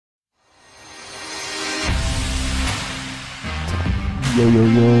Yo, yo,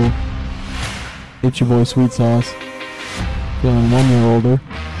 yo. It's your boy, Sweet Sauce. Feeling 1 year older.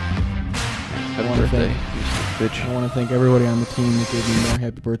 Happy birthday, you stupid bitch. I want to thank everybody on the team that gave me more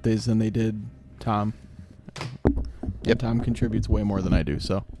happy birthdays than they did Tom. Yep. Tom contributes way more than I do,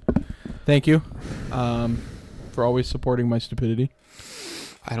 so thank you for always supporting my stupidity.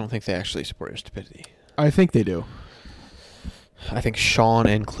 I don't think they actually support your stupidity. I think they do. I think Sean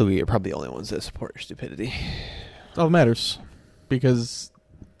and Chloe are probably the only ones that support your stupidity. All that matters. Because,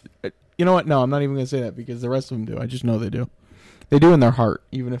 you know what? No, I'm not even going to say that because the rest of them do. I just know they do. They do in their heart,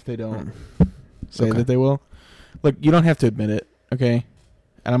 even if they don't say that they will. Look, you don't have to admit it, okay?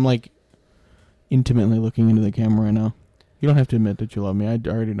 And I'm like intimately looking into the camera right now. You don't have to admit that you love me. I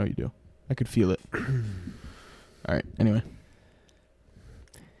already know you do. I could feel it. All right, anyway.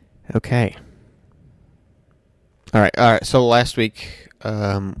 Okay. All right. So last week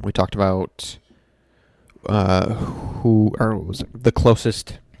we talked about what was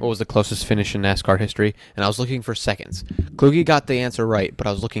the closest finish in NASCAR history, and I was looking for seconds. Kluge got the answer right, but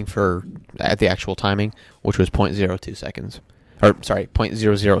I was looking for at the actual timing, which was 0.02 seconds. Or sorry,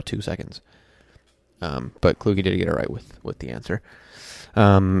 0.002 seconds. But Kluge did get it right with the answer.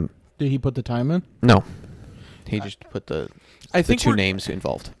 Did he put the time in? No. He just put the think two we're- names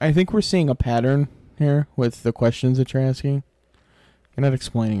involved. I think we're seeing a pattern here with the questions that you're asking. You're not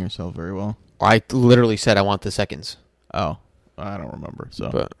explaining yourself very well. I literally said I want the seconds. Oh, I don't remember. So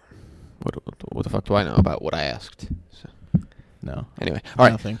But what the fuck do I know about what I asked? So, no. anyway, all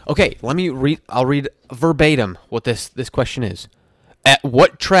right. Nothing. Okay, let me read. I'll read verbatim what this question is. At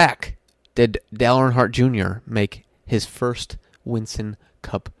what track did Dale Earnhardt Jr. make his first Winston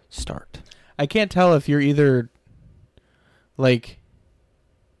Cup start? I can't tell if you're either like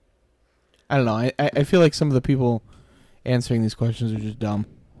I don't know. I feel like some of the people answering these questions are just dumb,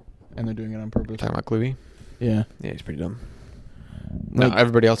 and they're doing it on purpose. Talking about Kluge? Yeah. Yeah, he's pretty dumb. Like, No,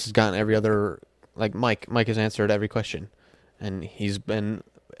 everybody else has gotten every other. Like Mike has answered every question, and he's been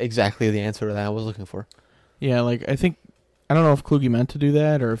exactly the answer that I was looking for. yeah, like I don't know if Kluge meant to do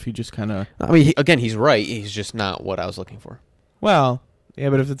that or if he just kind of. I mean, he's right. He's just not what I was looking for. Well, yeah,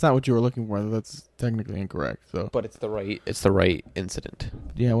 but if it's not what you were looking for, that's technically incorrect. So. But it's the right incident.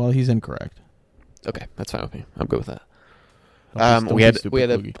 Yeah, well, he's incorrect. Okay, that's fine with me. I'm good with that. Don't We be had stupid,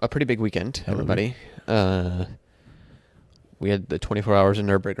 Kluge. a pretty big weekend, I love everybody. We had the 24 hours in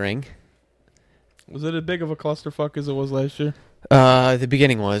Nürburgring. Was it as big of a clusterfuck as it was last year? The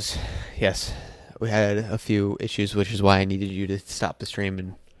beginning was, yes. We had a few issues, which is why I needed you to stop the stream,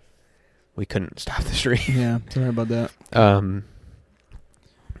 and we couldn't stop the stream. Yeah, sorry about that. No,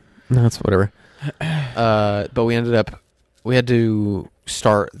 it's whatever. But we had to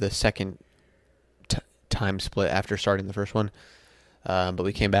start the second time split after starting the first one. But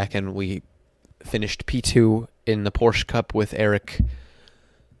we came back and we finished P2 in the Porsche Cup with Eric.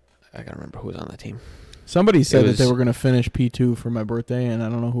 I can't remember who was on that team. Somebody said that they were going to finish P2 for my birthday, and I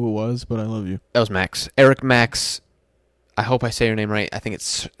don't know who it was, but I love you. That was Max. Eric Max. I hope I say your name right. I think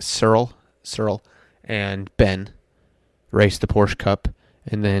it's Cyril, and Ben raced the Porsche Cup.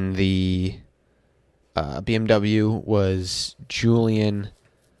 And then the BMW was Julian,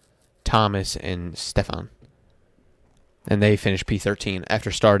 Thomas, and Stefan. And they finished P13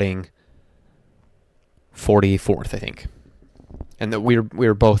 after starting 44th, I think. And we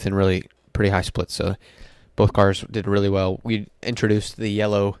were both in really pretty high splits, so both cars did really well. We introduced the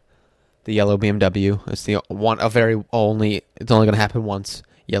yellow BMW. It's it's only going to happen once.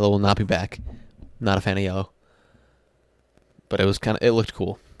 Yellow will not be back. Not a fan of yellow. But it looked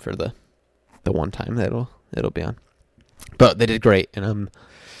cool for the one time that it'll be on. But they did great, and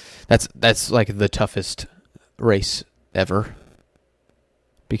that's like the toughest race ever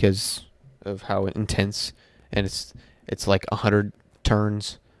because of how intense, and it's like 100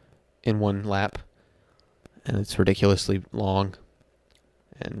 turns in one lap, and it's ridiculously long,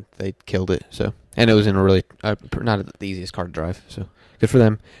 and they killed it. So, and it was in a really not the easiest car to drive. So good for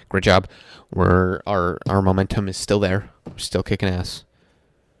them. Great job. Our momentum is still there. We're still kicking ass.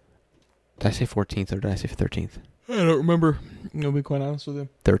 Did I say 14th or did I say 13th? I don't remember. I'll be quite honest with you.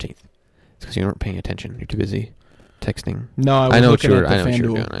 13th. It's because you weren't paying attention. You're too busy texting. No, I was I know what looking you at were. the I know what you were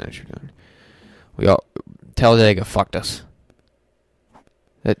FanDuel. doing. I know what you're doing. We all Talladega fucked us.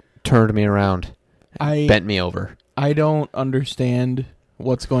 It turned me around. And bent me over. I don't understand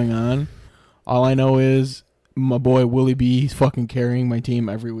what's going on. All I know is my boy Willie B. He's fucking carrying my team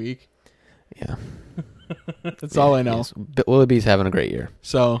every week. Yeah. That's all I know. Yes. But Willie B's having a great year.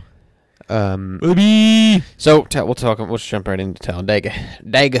 So, Willie B. So we'll just jump right into Talladega.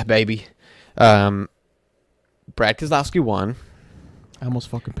 Dega, baby. Brad Keselowski won. I almost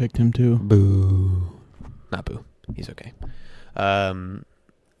fucking picked him too. Boo. Not boo. He's okay.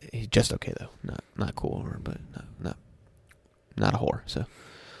 He's just okay though. Not cool, but not a whore. So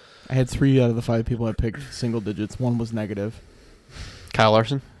I had 3 out of the 5 people I picked single digits. 1 was negative. Kyle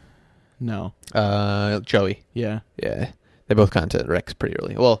Larson. No. Joey. Yeah. Yeah. They both got into wrecks pretty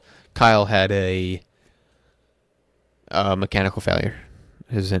early. Well, Kyle had a mechanical failure.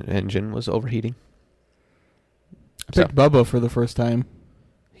 His engine was overheating. I picked Bubba for the first time.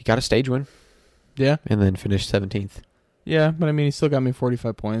 He got a stage win. Yeah. And then finished 17th. Yeah, but I mean, he still got me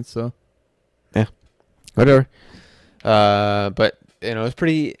 45 points, so. Yeah. Whatever. But, it was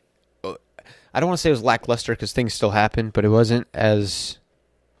pretty... I don't want to say it was lackluster because things still happened, but it wasn't as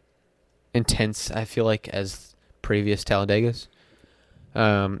intense, I feel like, as previous Talladegas.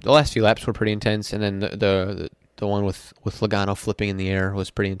 The last few laps were pretty intense, and then the one with Logano flipping in the air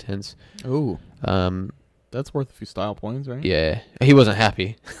was pretty intense. Ooh. That's worth a few style points, right? Yeah. He wasn't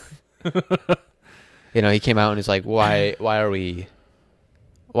happy. He came out and he's like, why are we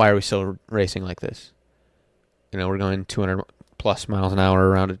still racing like this? We're going 200 plus miles an hour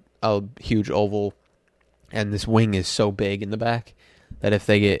around a huge oval, and this wing is so big in the back that if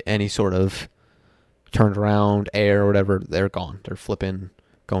they get any sort of turned around air or whatever, they're gone. They're flipping,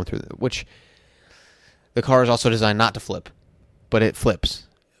 going through which the car is also designed not to flip, but it flips.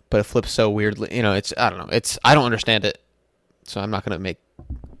 But it flips so weirdly. I don't know. I don't understand it, so I'm not going to make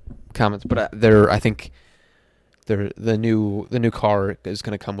comments. But I think the new car is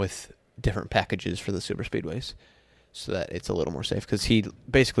going to come with different packages for the super speedways, so that it's a little more safe. Because he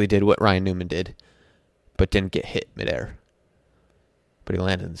basically did what Ryan Newman did, but didn't get hit midair. But he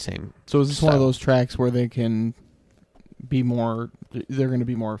landed in the same. So is this style. One of those tracks where they can be more? They're going to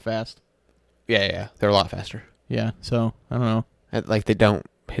be more fast. Yeah, they're a lot faster. Yeah, so I don't know. Like they don't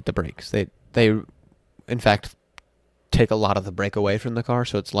hit the brakes. They in fact take a lot of the brake away from the car,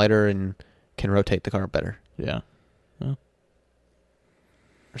 so it's lighter and can rotate the car better. Yeah. Well.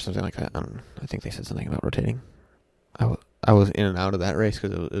 Or something like that. I don't know. I think they said something about rotating. I was in and out of that race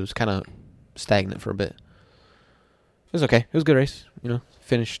because it was kind of stagnant for a bit. It was okay. It was a good race.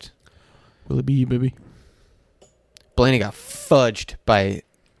 Finished. Will it be, baby? Blaney got fudged by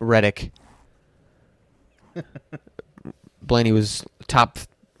Reddick. Blaney was top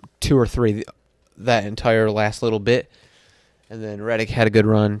 2 or 3 that entire last little bit. And then Reddick had a good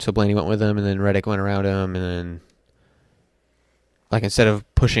run, so Blaney went with him, and then Reddick went around him, and then instead of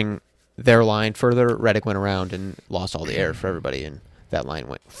pushing their line further, Reddick went around and lost all the air for everybody, and that line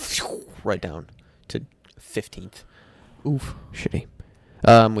went right down to 15th. Oof. Shitty.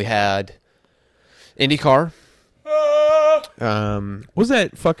 We had IndyCar. What was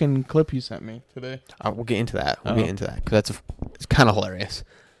that fucking clip you sent me today? We'll get into that. Because it's kind of hilarious.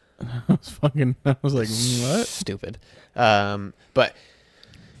 I was like, what? Stupid. But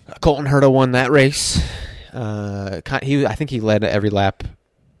Colton Herta won that race. I think he led every lap,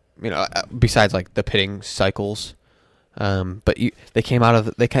 besides like the pitting cycles. But they came out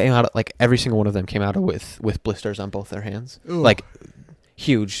of like every single one of them came out with blisters on both their hands. Ooh. Like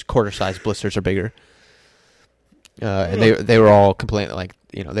huge quarter-sized blisters or bigger. And they were all complaining, like,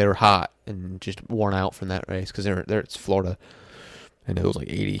 they were hot and just worn out from that race because it's Florida, and it was like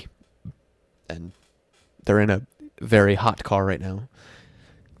 80, and they're in a very hot car right now.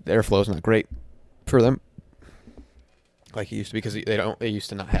 The airflow is not great for them, like it used to be, because they used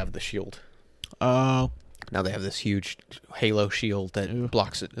to not have the shield. Oh. Now they have this huge halo shield that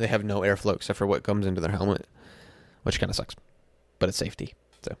blocks it. They have no airflow except for what comes into their helmet, which kind of sucks, but it's safety.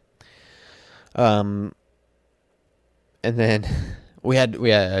 So, and then we had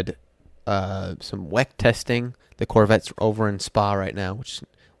some WEC testing. The Corvette's over in Spa right now, which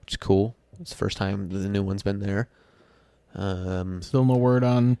is cool. It's the first time the new one's been there. Still no word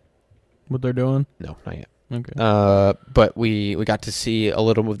on what they're doing? No, not yet. Okay. But we got to see a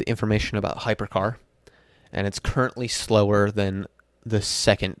little of the information about Hypercar, and it's currently slower than the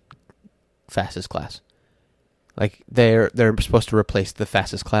second fastest class. Like they're supposed to replace the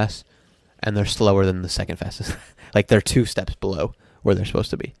fastest class, and they're slower than the second fastest. Like they're 2 steps below where they're supposed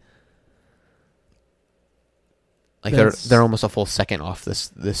to be. Like they're almost a full second off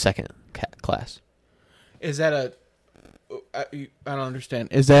this second class. Is that I don't understand.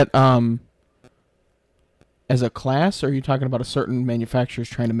 Is that as a class, or are you talking about a certain manufacturer's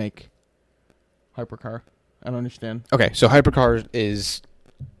trying to make Hypercar? I don't understand. Okay, so Hypercar is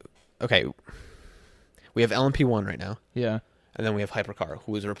okay. We have LMP1 right now. Yeah. And then we have Hypercar,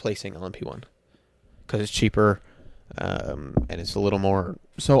 who is replacing LMP1 because it's cheaper. and it's a little more.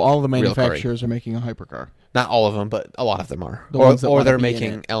 So all the Real car. manufacturers are making a hypercar. Not all of them, but a lot of them are. The ones that Or wanna they're be in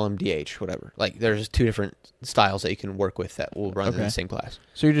making it. LMDH, whatever. Like there's 2 different styles that you can work with that will run in Okay. the same class.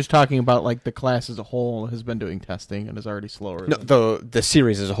 So you're just talking about like the class as a whole has been doing testing and is already slower. No, than- the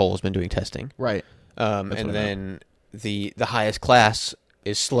series as a whole has been doing testing. right. And what I then the highest class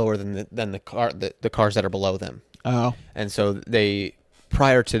is slower than the cars that are below them. Oh. And so they,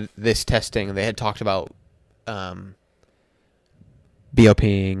 prior to this testing, they had talked about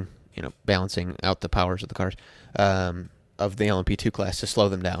BOPing, balancing out the powers of the cars of the LMP2 class to slow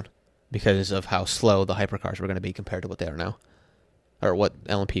them down because of how slow the hypercars were going to be compared to what they are now, or what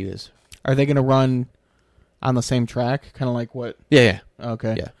LMP is. Are they going to run on the same track? Kind of like what? Yeah.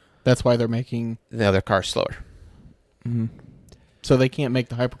 Okay. Yeah. That's why they're making. The other car's slower. Mhm. So they can't make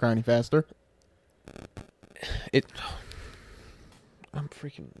the hypercar any faster? I'm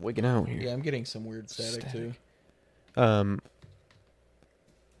freaking wigging out here. Yeah, I'm getting some weird static too. I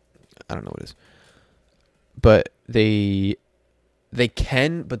don't know what it is. But they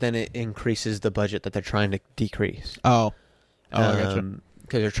can, but then it increases the budget that they're trying to decrease. Oh. Oh, I gotcha.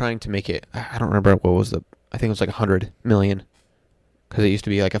 Because they're trying to make it, I don't remember what was I think it was like 100 million. Because it used to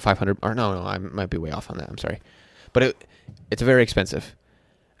be like a 500, or no, I might be way off on that, I'm sorry. But it's very expensive.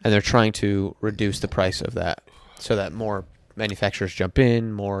 And they're trying to reduce the price of that so that more manufacturers jump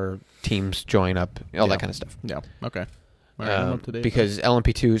in, more teams join up, all that kind of stuff. Yeah. Okay. All right, I'm up to date. Because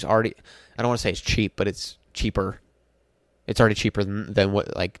LMP2 is already, I don't want to say it's cheap, but it's cheaper. It's already cheaper than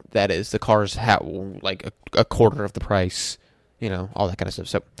what like that is. The cars have like a quarter of the price, all that kind of stuff.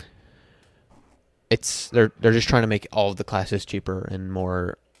 So they're just trying to make all of the classes cheaper and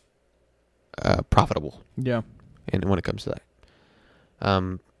more profitable. Yeah. And when it comes to that,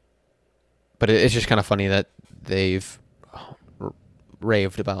 but it's just kind of funny that they've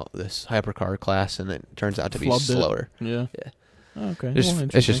raved about this hypercar class and it turns out to be Flubbed it. slower. Yeah. Yeah. Oh, okay. It's Well,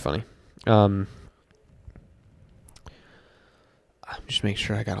 just funny. I'm just making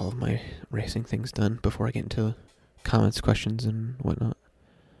sure I got all of my racing things done before I get into comments, questions, and whatnot.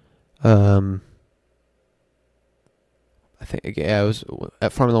 I think it was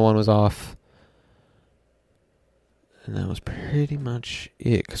Formula One was off, and that was pretty much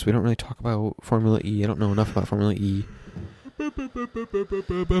it because we don't really talk about Formula E. I don't know enough about Formula E.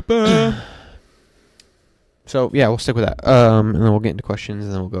 So yeah, we'll stick with that. And then we'll get into questions,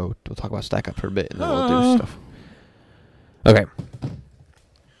 and then we'll talk about Stack Up for a bit, and then we'll do stuff. Okay.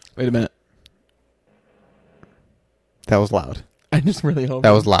 Wait a minute. That was loud. I just really hope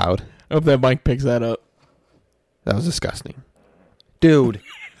That was loud. I hope that mic picks that up. That was disgusting. Dude.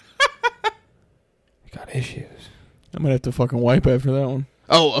 You got issues. I'm gonna have to fucking wipe after that one.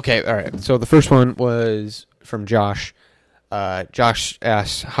 Oh, okay. All right. So the first one was from Josh. Josh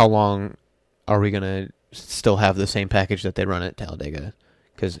asked, how long are we going to still have the same package that they run at Talladega?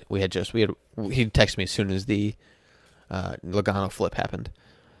 Because he texted me as soon as the Logano flip happened.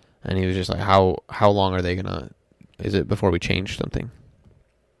 And he was just like, how long are they going to, is it before we change something?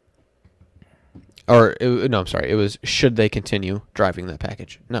 No, I'm sorry. It was, should they continue driving that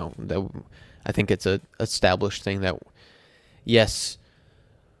package? No. I think it's a established thing that, yes,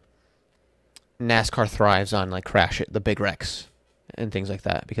 NASCAR thrives on like the big wrecks and things like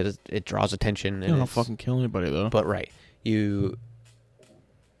that because it draws attention. You don't fucking kill anybody though. But right, the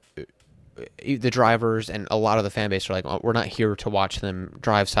drivers and a lot of the fan base are like, oh, we're not here to watch them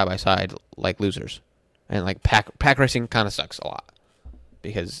drive side by side like losers, and like pack racing kind of sucks a lot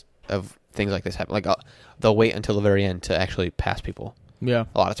because of things like this happen. Like they'll wait until the very end to actually pass people. Yeah,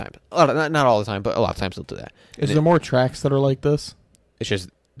 a lot of times. Not all the time, but a lot of times they'll do that. Is there more tracks that are like this? It's just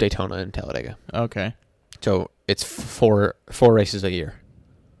Daytona and Talladega. Okay. So it's four races a year.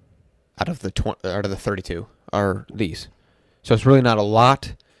 Out of the 32 are these. So it's really not a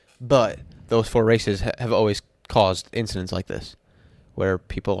lot, but those 4 races have always caused incidents like this, where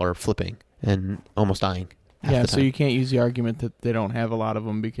people are flipping and almost dying. Yeah, so you can't use the argument that they don't have a lot of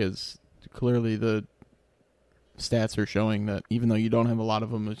them because clearly the stats are showing that even though you don't have a lot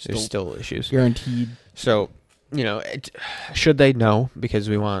of them, there's still issues. Guaranteed. So, should they? No, because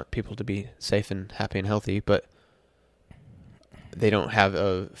we want people to be safe and happy and healthy, but they don't have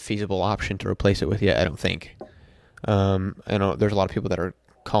a feasible option to replace it with yet, I don't think. I know there's a lot of people that are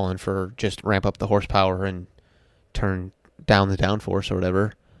calling for just ramp up the horsepower and turn down the downforce or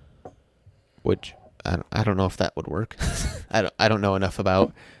whatever, which I don't know if that would work. I don't know enough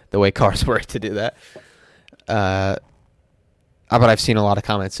about the way cars work to do that. But I've seen a lot of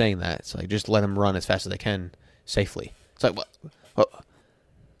comments saying that. It's like, just let them run as fast as they can safely. It's like,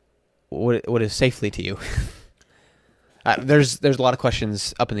 what is safely to you? There's a lot of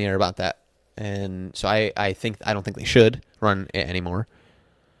questions up in the air about that. and so I don't think they should run it anymore.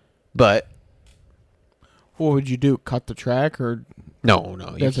 But what would you do? Cut the track or? No,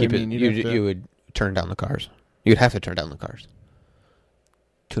 you That's keep what I mean, it. you'd have to- You would turn down the cars. You'd have to turn down the cars.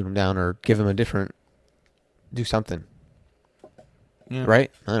 Tune them down or give them a different. Do something. Yeah.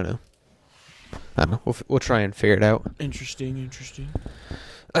 Right? I don't know. We'll try and figure it out. Interesting.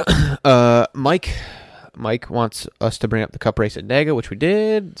 Mike wants us to bring up the Cup race at Naga, which we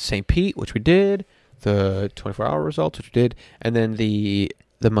did. St. Pete, which we did. The 24-hour results, which we did, and then the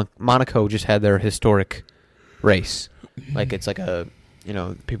Monaco just had their historic race. Like it's like a,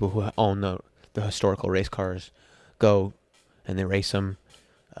 people who own the historical race cars go and they race them.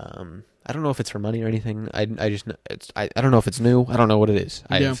 I don't know if it's for money or anything. I don't know if it's new. I don't know what it is.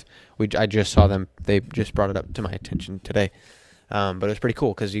 I just saw them. They just brought it up to my attention today. But it was pretty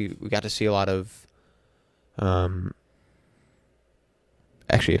cool because we got to see a lot of.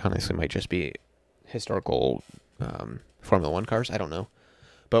 Actually, it honestly might just be historical Formula One cars. I don't know,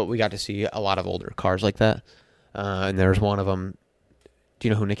 but we got to see a lot of older cars like that. And there's one of them. Do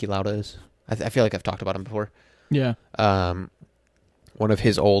you know who Niki Lauda is? I feel like I've talked about him before. Yeah. One of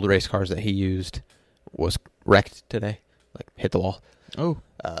his old race cars that he used was wrecked today, like hit the wall. Oh.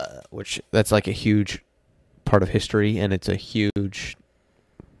 Which that's like a huge part of history, and it's a huge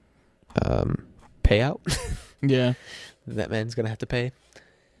payout. Yeah. That man's gonna have to pay.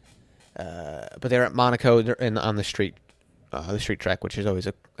 But they're at Monaco. They're on the street track, which is always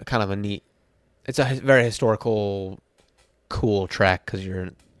a kind of a neat. It's a very historical, cool track because you're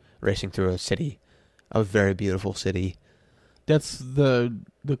racing through a very beautiful city. That's the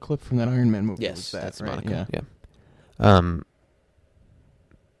clip from that Iron Man movie. Yes, that's that's right. Monaco. Yeah.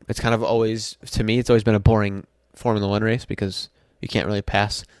 It's kind of always, to me, it's always been a boring Formula One race because you can't really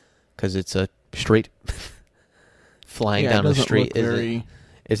pass because it's a street. Flying down the street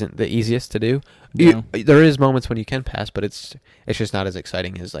isn't the easiest to do. No. There is moments when you can pass, but it's just not as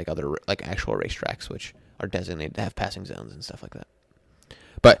exciting as like other like actual racetracks, which are designated to have passing zones and stuff like that.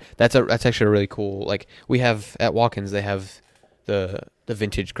 But that's actually a really cool. Like we have at Watkins, they have the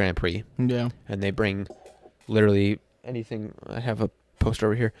vintage Grand Prix. Yeah. And they bring literally anything. I have a poster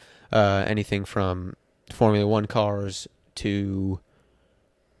over here. Anything from Formula One cars to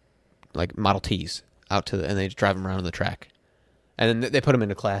like Model Ts and they just drive them around on the track. And then they put them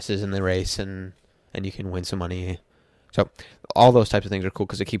into classes and they race and you can win some money. So all those types of things are cool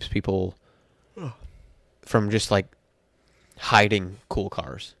because it keeps people from just like hiding cool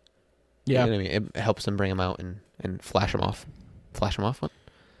cars. Yeah. You know what I mean? It helps them bring them out and flash them off. Flash them off?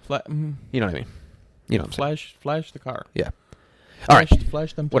 What? You know what I mean? You know what I'm saying? Flash the car. Yeah. All right.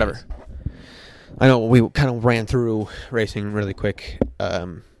 Flash them. Whatever. I know we kind of ran through racing really quick,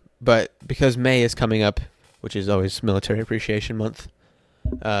 but because May is coming up, which is always Military Appreciation Month,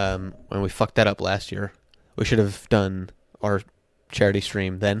 when we fucked that up last year, we should have done our charity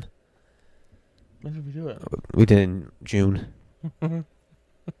stream then. When did we do it? We did in June.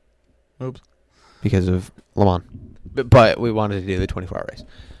 Oops. Because of Le Mans. But we wanted to do the 24-hour race.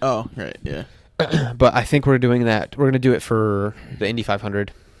 Oh, right, yeah. But I think we're doing that. We're going to do it for the Indy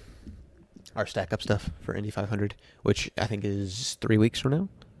 500. Our stack up stuff for Indy 500, which I think is 3 weeks from now.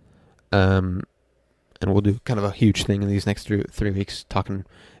 And we'll do kind of a huge thing in these next 3 weeks, talking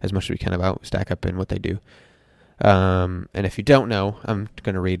as much as we can about stack up and what they do. And if you don't know, I'm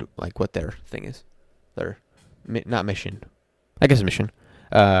going to read like what their thing is. Their not mission. I guess mission.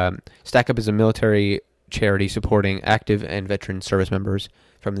 Stack Up is a military charity supporting active and veteran service members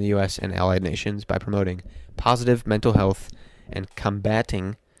from the U.S. and allied nations by promoting positive mental health and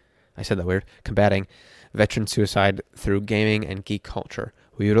combating veteran suicide through gaming and geek culture.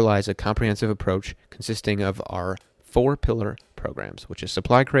 We utilize a comprehensive approach consisting of our 4-pillar programs, which is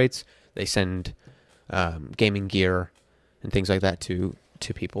supply crates. They send gaming gear and things like that to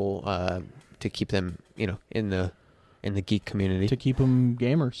people to keep them, in the geek community. To keep them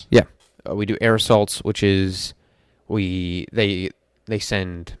gamers. Yeah. We do air assaults, which is they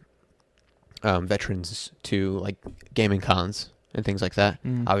send veterans to like gaming cons and things like that.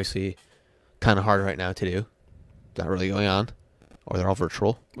 Obviously, kind of hard right now to do. Not really going on, or they're all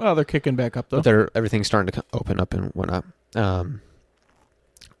virtual. Well, they're kicking back up though. But everything's starting to open up and whatnot.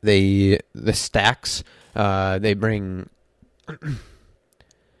 The stacks they bring.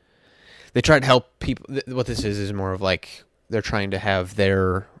 They try to help people. What this is more of like they're trying to have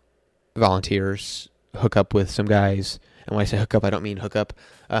their volunteers hook up with some guys. And when I say hook up, I don't mean hook up.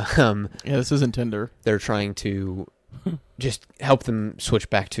 Yeah, this isn't Tinder. They're trying to just help them switch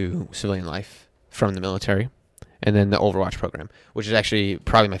back to civilian life from the military. And then the Overwatch program, which is actually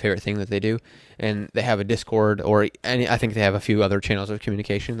probably my favorite thing that they do. And they have a Discord, I think they have a few other channels of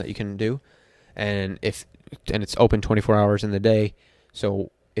communication that you can do. and it's open 24 hours in the day.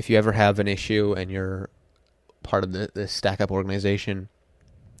 So if you ever have an issue and you're part of the Stack Up organization,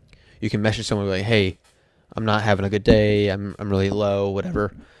 you can message someone like, "Hey, I'm not having a good day. I'm really low,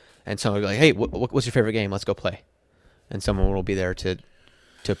 whatever." And someone will be like, "Hey, what's your favorite game? Let's go play." And someone will be there to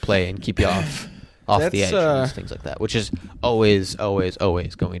play and keep you off the edge and things like that, which is always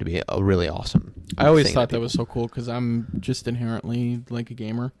going to be a really awesome. I always thought that was so cool because I'm just inherently like a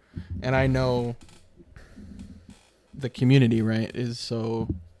gamer, and I know the community, right, is so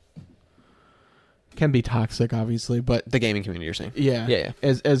can be toxic, obviously, but the gaming community, you're saying, yeah.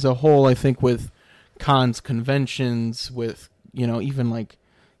 As a whole, I think with cons, conventions, with even like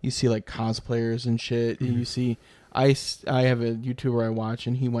you see like cosplayers and shit. Mm-hmm. You see, I have a YouTuber I watch,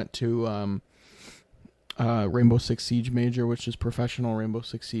 and he went to Rainbow Six Siege Major, which is professional Rainbow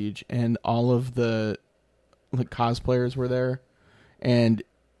Six Siege, and all of the like cosplayers were there, and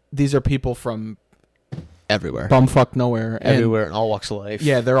these are people from everywhere, bumfuck nowhere, everywhere, in all walks of life.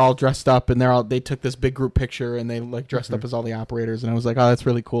 Yeah, they're all dressed up, and they took this big group picture, and they like dressed up as all the operators, and I was like, oh, that's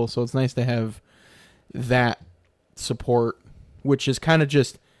really cool. So it's nice to have that support, which is kind of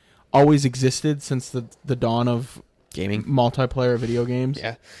just always existed since the dawn of gaming, multiplayer video games.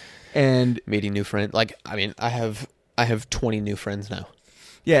 Yeah. And meeting new friends, like I have 20 new friends now.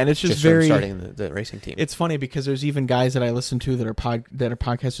 Yeah, and it's just very from starting the racing team. It's funny because there's even guys that I listen to that are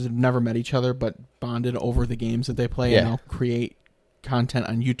podcasters that have never met each other but bonded over the games that they play, and now create content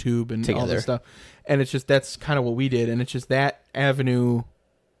on YouTube and all this stuff. And it's just that's kind of what we did, and it's just that avenue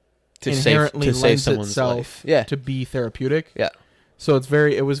inherently lends itself to be therapeutic. Yeah. So it's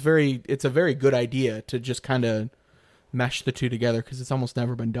a very good idea to just kind of mesh the two together because it's almost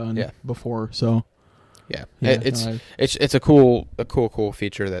never been done before. So yeah, it's a cool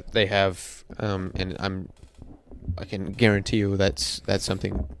feature that they have, and I can guarantee you that's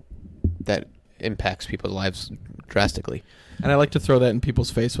something that impacts people's lives drastically. And I like to throw that in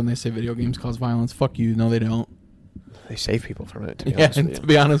people's face when they say video games cause violence. Fuck you, no, they don't. They save people from it. To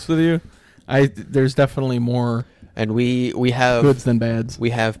be honest with you, there's definitely more. And we have goods than bads. We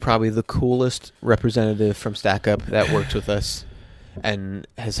have probably the coolest representative from Stack Up that works with us and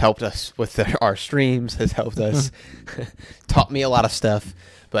has helped us with our streams, has helped us, taught me a lot of stuff.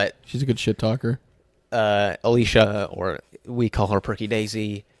 But she's a good shit talker. Alicia, or we call her Perky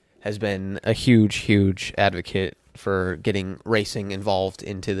Daisy, has been a huge advocate for getting racing involved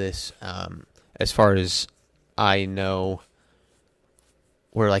into this. As far as I know,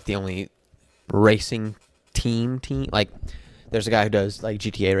 we're like the only racing team like there's a guy who does like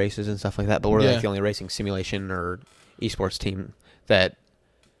GTA races and stuff like that, but we're like the only racing simulation or esports team that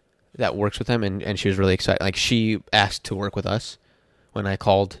works with them, and she was really excited. Like she asked to work with us when I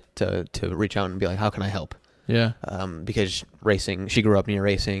called to reach out and be like, how can I help? Yeah. Because racing, she grew up near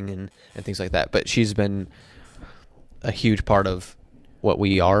racing and things like that, but she's been a huge part of what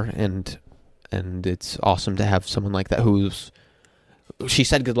we are, and it's awesome to have someone like that she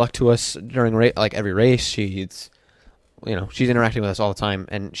said good luck to us during like every race. She's interacting with us all the time,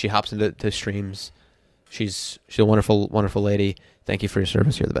 and she hops into streams. She's a wonderful lady. Thank you for your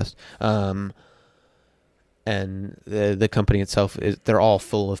service. You're the best. And the company itself they're all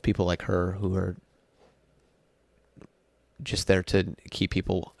full of people like her who are just there to keep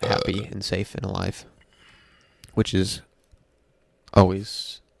people happy and safe and alive, which is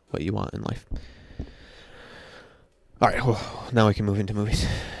always what you want in life. All right, well, now we can move into movies.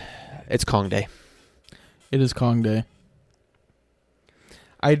 It's Kong Day. It is Kong Day.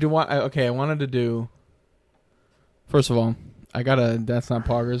 I wanted to do. First of all, I got a That's Not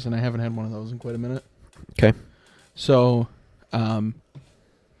Poggers, and I haven't had one of those in quite a minute. Okay. So, for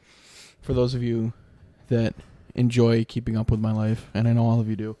those of you that enjoy keeping up with my life, and I know all of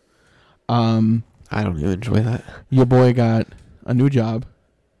you do, I don't even enjoy that. Your boy got a new job.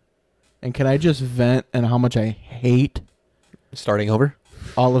 And can I just vent on how much I hate starting over?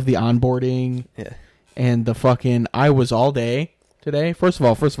 All of the onboarding and the fucking I was all day today. First of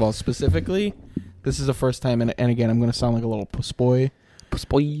all, specifically, this is the first time, and again, I'm going to sound like a little pussboy.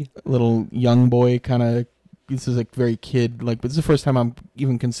 Little young boy kind of, this is like very kid, like, but this is the first time I'm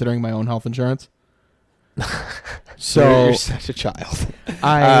even considering my own health insurance. So you're such a child.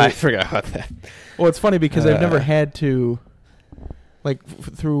 I forgot about that. Well, it's funny because I've never had to... Like,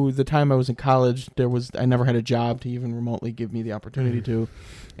 through the time I was in college, I never had a job to even remotely give me the opportunity to.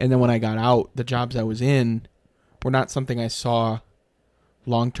 And then when I got out, the jobs I was in were not something I saw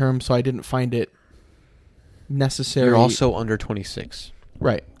long term, so I didn't find it necessary. You're also under 26.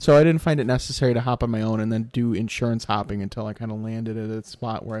 Right. So I didn't find it necessary to hop on my own and then do insurance hopping until I kind of landed at a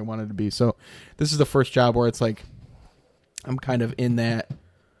spot where I wanted to be. So this is the first job where it's like I'm kind of in that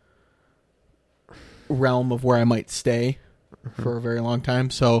realm of where I might stay for a very long time.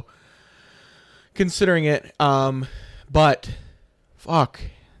 So considering it, but fuck,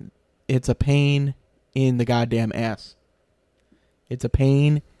 it's a pain in the goddamn ass. It's a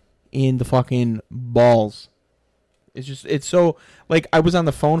pain in the fucking balls. It's so, like, I was on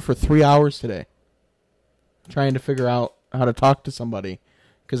the phone for 3 hours today trying to figure out how to talk to somebody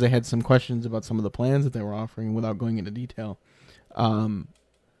because I had some questions about some of the plans that they were offering without going into detail.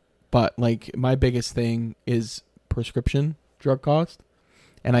 But, like, my biggest thing is prescription drug cost,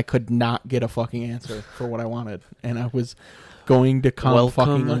 and I could not get a fucking answer for what I wanted. And I was going to come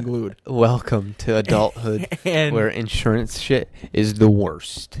fucking unglued. Welcome to adulthood, where insurance shit is the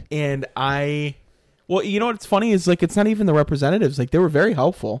worst. And well, you know what's funny is, like, it's not even the representatives. Like, they were very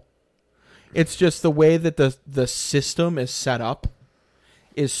helpful. It's just the way that the system is set up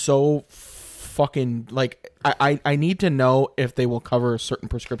is so fucking, like, I need to know if they will cover a certain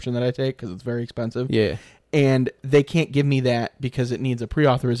prescription that I take because it's very expensive. Yeah. And they can't give me that because it needs a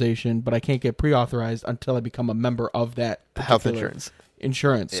pre-authorization, but I can't get pre-authorized until I become a member of that health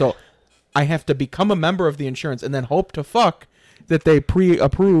insurance. Yeah. So I have to become a member of the insurance and then hope to fuck that they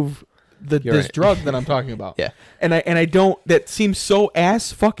pre-approve this drug that I'm talking about. Yeah. And I don't, that seems so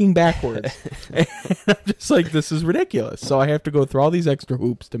ass fucking backwards. And I'm just like, this is ridiculous. So I have to go through all these extra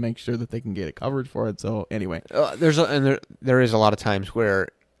hoops to make sure that they can get it covered for it. So anyway. There is a lot of times where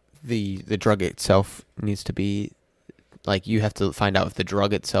the drug itself needs to be, like, you have to find out if the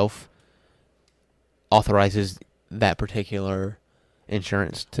drug itself authorizes that particular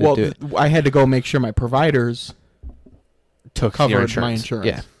insurance to do it. I had to go make sure my providers took covered my insurance.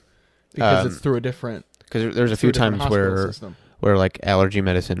 Yeah. Because it's through a different... Because there's a few times where, like, allergy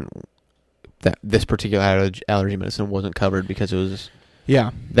medicine, that this particular allergy medicine wasn't covered because it was...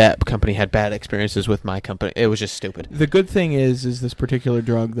 Yeah. That company had bad experiences with my company. It was just stupid. The good thing is this particular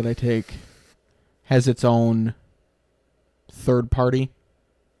drug that I take has its own third party,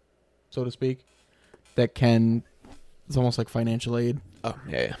 so to speak, that can... It's almost like financial aid. Oh,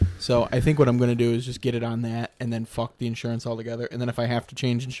 yeah. So I think what I'm going to do is just get it on that and then fuck the insurance altogether. And then if I have to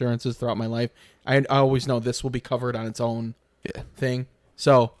change insurances throughout my life, I always know this will be covered on its own thing.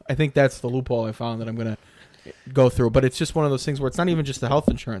 So I think that's the loophole I found that I'm going to go through. But it's just one of those things where it's not even just the health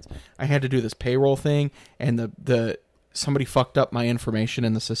insurance. I had to do this payroll thing, and the somebody fucked up my information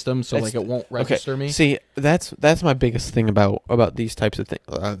in the system, so like it won't register me. See, that's my biggest thing about these types of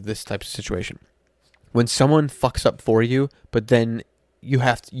this type of situation. When someone fucks up for you, but then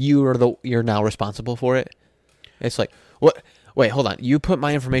you're now responsible for it. It's like, what? Wait, hold on. You put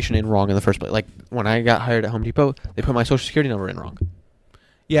my information in wrong in the first place. Like, when I got hired at Home Depot, they put my social security number in wrong.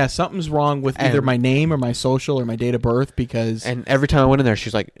 Yeah, something's wrong with either my name or my social or my date of birth because... And every time I went in there,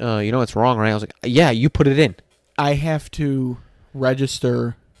 she's like, you know it's wrong, right? I was like, yeah, you put it in. I have to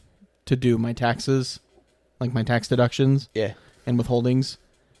register to do my taxes, like my tax deductions and withholdings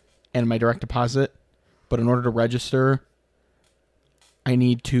and my direct deposit. But in order to register... they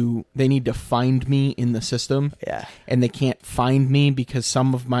need to find me in the system. Yeah. And they can't find me because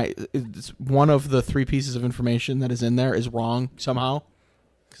one of the 3 pieces of information that is in there is wrong somehow.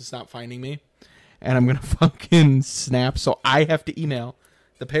 Because it's not finding me. And I'm going to fucking snap. So I have to email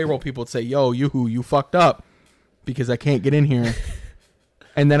the payroll people and say, yo, you fucked up. Because I can't get in here.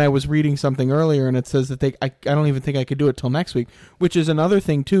 And then I was reading something earlier and it says that I don't even think I could do it till next week. Which is another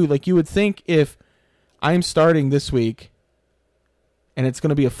thing too. Like you would think if I'm starting this week and it's going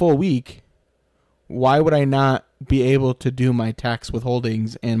to be a full week, why would I not be able to do my tax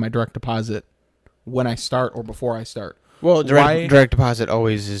withholdings and my direct deposit when I start or before I start? Well, direct deposit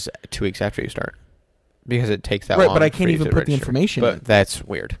always is 2 weeks after you start because it takes that long. Right, but I can't even put the information in. But that's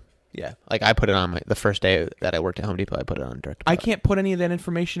weird. Yeah, like I put it on the first day that I worked at Home Depot, I put it on direct deposit. I can't put any of that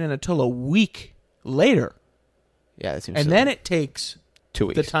information in until a week later. Yeah, that seems And silly. Then it takes 2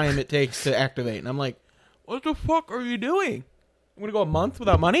 weeks. The time it takes to activate. And I'm like, what the fuck are you doing? I'm going to go a month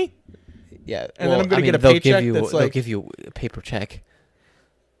without money? Yeah. And then I'm going to get a paycheck that's like... They'll give you a paper check.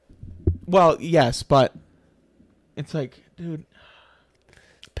 Well, yes, but it's like, dude...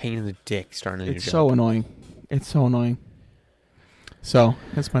 Pain in the dick starting a new job. It's so annoying. It's so annoying. So,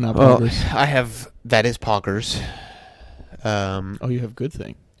 that's my not poggers. That is poggers. You have good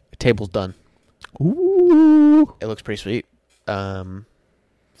thing. Table's done. Ooh. It looks pretty sweet.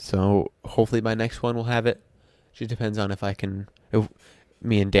 So, hopefully by next one we'll have it. Just depends on if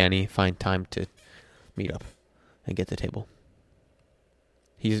me and Danny find time to meet up and get the table.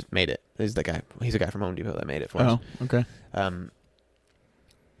 He's made it. He's the guy from Home Depot that made it for us. Oh, okay.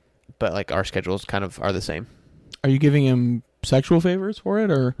 But like our schedules kind of are the same. Are you giving him sexual favors for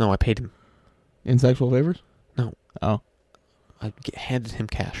it, or no? I paid him in sexual favors. No. Oh, I handed him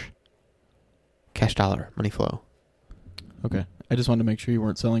cash $. Money flow. Okay. I just wanted to make sure you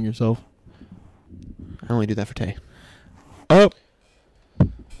weren't selling yourself. I only do that for Tay. Oh.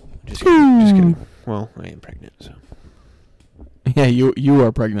 Just kidding. Well, I am pregnant, so. Yeah, you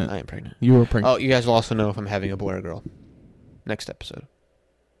are pregnant. I am pregnant. You are pregnant. Oh, you guys will also know if I'm having a boy or a girl. Next episode.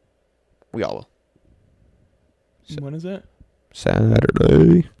 We all will. When is it?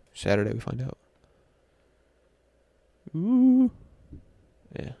 Saturday. Saturday we find out. Ooh.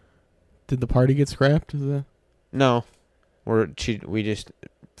 Yeah. Did the party get scrapped? Is that? No. We just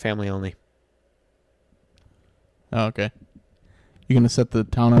family only. Oh, okay. You gonna set the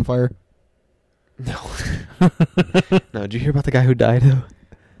town on fire? No. No, did you hear about the guy who died though?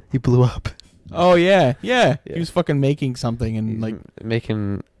 He blew up. Oh yeah. He was fucking making something and like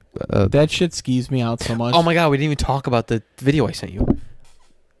making that shit skis me out so much. Oh my god, we didn't even talk about the video I sent you.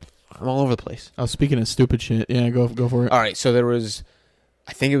 I'm all over the place. Oh, speaking of stupid shit, yeah, go for it. All right, so there was,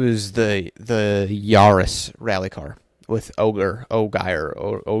 I think it was the Yaris rally car with Ogre.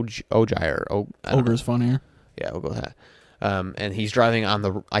 Ogre's funnier. Yeah, we'll go with that. And he's driving on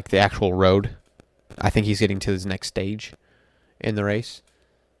the actual road. I think he's getting to his next stage in the race.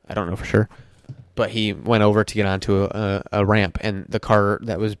 I don't know for sure. But he went over to get onto a ramp, and the car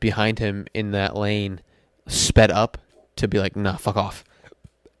that was behind him in that lane sped up to be like, nah, fuck off.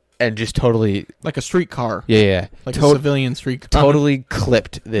 And just totally... Like a street car. Yeah. Like a civilian street car. Totally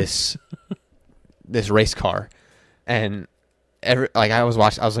clipped this race car. And I was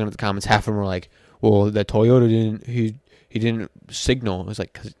looking at the comments, half of them were like, well, the Toyota he didn't signal. It was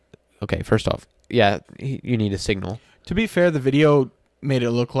like, okay, first off, yeah, you need a signal. To be fair, the video made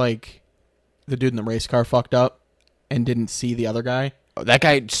it look like the dude in the race car fucked up and didn't see the other guy. Oh, that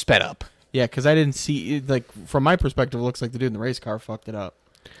guy sped up. Yeah, because I didn't see it. Like, from my perspective, it looks like the dude in the race car fucked it up.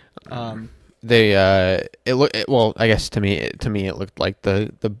 I guess to me it looked like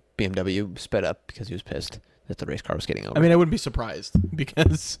the BMW sped up because he was pissed that the race car was getting over. I mean, I wouldn't be surprised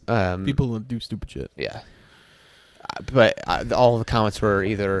because people do stupid shit. Yeah. But all the comments were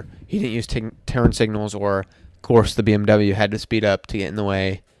either he didn't use turn signals, or of course the BMW had to speed up to get in the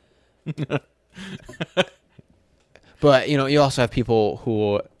way. But you also have people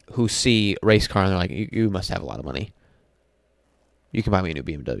who see race car and they're like, you must have a lot of money. You can buy me a new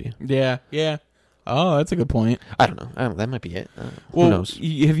BMW. Yeah. Oh, that's a good point. I don't know. That might be it. Who knows?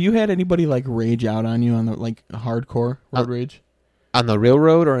 Have you had anybody like rage out on you on the like hardcore road rage? On the real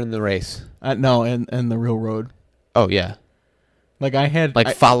road or in the race? No, and the real road. Oh yeah. Like I had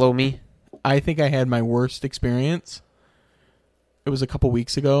follow me. I think I had my worst experience. It was a couple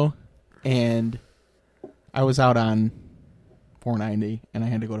weeks ago, and I was out on 490, and I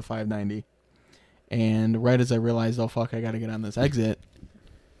had to go to 590. And right as I realized, oh fuck, I got to get on this exit,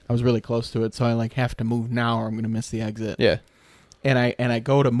 I was really close to it, so I have to move now, or I'm gonna miss the exit. Yeah. And I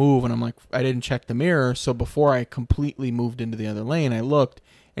go to move, and I'm like, I didn't check the mirror, so before I completely moved into the other lane, I looked,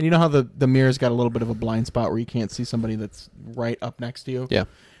 and you know how the mirror's got a little bit of a blind spot where you can't see somebody that's right up next to you? Yeah.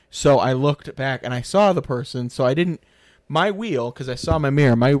 So I looked back, and I saw the person, so I didn't... My wheel, because I saw my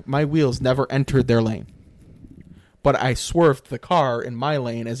mirror, my wheels never entered their lane. But I swerved the car in my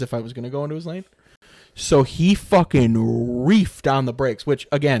lane as if I was going to go into his lane. So he fucking reefed on the brakes, which,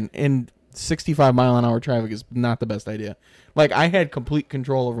 again, in 65-mile-an-hour traffic is not the best idea. Like, I had complete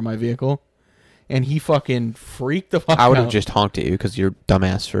control over my vehicle, and he fucking freaked the fuck out. I would have just honked at you because you're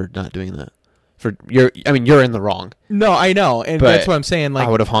dumbass for not doing that. You're in the wrong. No, I know, and that's what I'm saying. Like,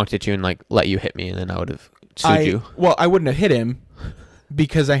 I would have honked at you and let you hit me, and then I would have sued you. Well, I wouldn't have hit him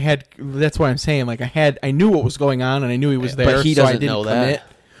because I had. That's what I'm saying. Like, I knew what was going on, and I knew he was there. But he doesn't know that,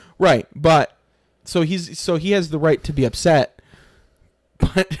 right? But so he has the right to be upset.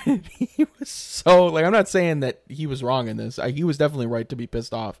 But he was so like, I'm not saying that he was wrong in this. He was definitely right to be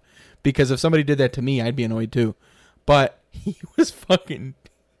pissed off, because if somebody did that to me, I'd be annoyed too. But he was fucking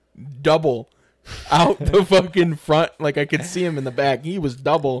double out the fucking front. Like, I could see him in the back. He was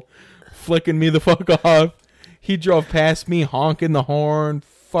double flicking me the fuck off. He drove past me honking the horn.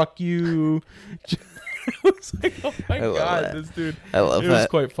 Fuck you. I was like, oh my god, that. This dude. I love it. It was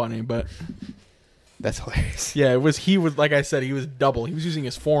quite funny, but that's hilarious. Yeah, he was like I said, he was double. He was using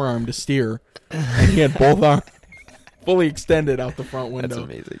his forearm to steer, and he had both arms fully extended out the front window. That's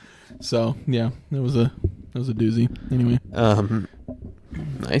amazing. So yeah, it was a doozy. Anyway.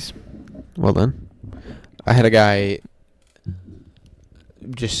 Nice. Well done. I had a guy.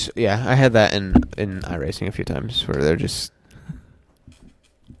 I had that in iRacing a few times where they're just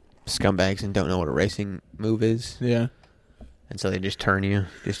scumbags and don't know what a racing move is. Yeah. And so they just turn you,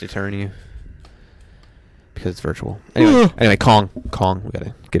 just to turn you. Because it's virtual. Anyway, Kong. We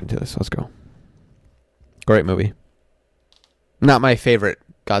gotta get into this. Let's go. Great movie. Not my favorite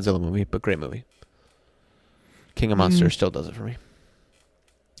Godzilla movie, but great movie. King of Monsters still does it for me.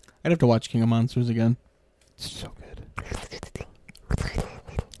 I'd have to watch King of Monsters again. It's so good.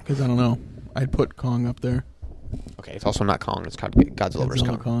 Because I don't know. I'd put Kong up there. Okay, it's also not Kong. It's Godzilla vs.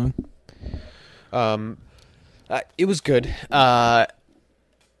 Kong. It was good. I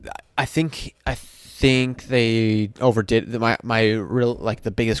think they overdid my real the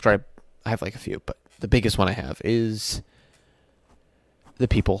biggest gripe. I have a few, but the biggest one I have is the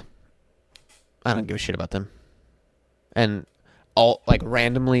people. I don't give a shit about them. And all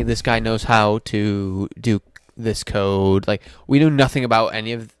randomly, this guy knows how to do this code. We knew nothing about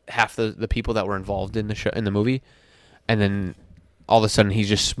any of half the people that were involved in the movie, and then all of a sudden he's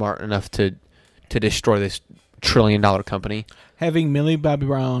just smart enough to destroy this $1 trillion company. Having Millie Bobby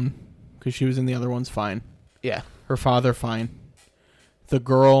Brown, because she was in the other ones, fine. Yeah. Her father, fine. The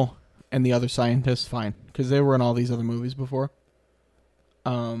girl and the other scientist, fine, because they were in all these other movies before.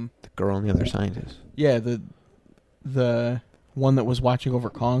 The girl and the other scientist. Yeah, the one that was watching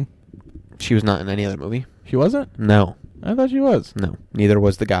over Kong. She was not in any other movie. She wasn't? No. I thought she was. No. Neither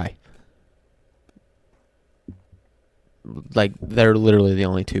was the guy. They're literally the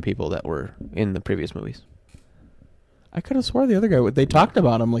only two people that were in the previous movies. I could have swore the other guy. They talked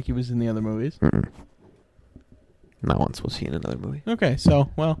about him like he was in the other movies. Mm-mm. Not once was he in another movie. Okay,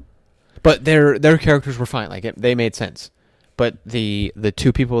 so but their characters were fine. They made sense. But the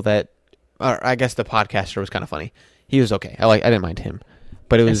two people that, or I guess the podcaster was kind of funny. He was okay. I didn't mind him,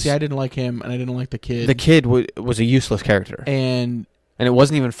 but it was. See, I didn't like him, and I didn't like the kid. The kid was a useless character, and it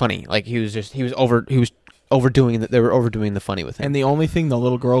wasn't even funny. He was overdoing that. They were overdoing the funny with him. And the only thing the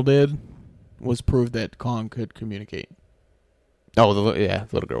little girl did was prove that Kong could communicate. Oh, the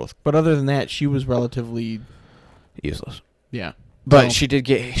little girl was. But other than that, she was relatively useless. Yeah. But she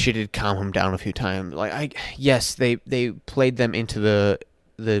did calm him down a few times. Yes, they played them into the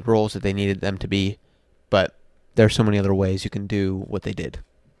roles that they needed them to be, but there are so many other ways you can do what they did.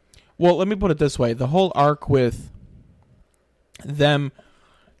 Well, let me put it this way: the whole arc with them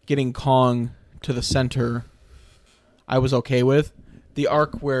getting Kong to the center, I was okay with. The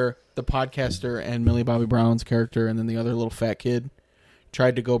arc where the podcaster and Millie Bobby Brown's character, and then the other little fat kid,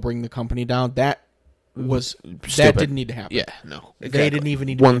 tried to go bring the company down. That was stupid. That didn't need to happen. Yeah, no, exactly. They didn't even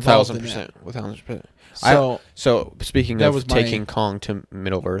need to be involved in that. 1,000%. So speaking of taking Kong to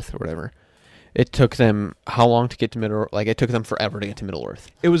Middle Earth or whatever, it took them how long to get to Middle? It took them forever to get to Middle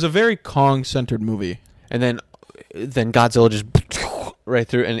Earth. It was a very Kong-centered movie, and then Godzilla just right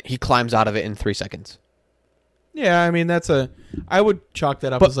through, and he climbs out of it in 3 seconds. Yeah, I mean I would chalk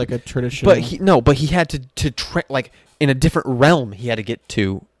that up as a traditional. But he had to in a different realm. He had to get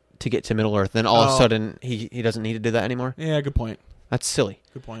to Middle Earth. Then all of a sudden he doesn't need to do that anymore. Yeah, good point. That's silly.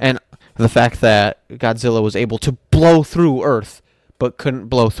 Good point. And the fact that Godzilla was able to blow through Earth, but couldn't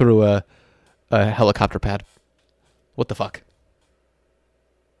blow through a helicopter pad. What the fuck?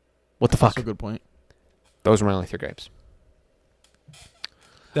 What the fuck? That's a good point. Those are my only 3 gripes.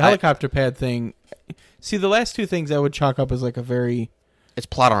 The helicopter pad thing. See, the last 2 things I would chalk up as a very... It's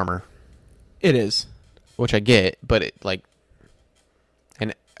plot armor. It is. Which I get, but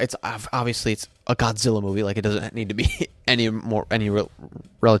and it's obviously it's a Godzilla movie. It doesn't need to be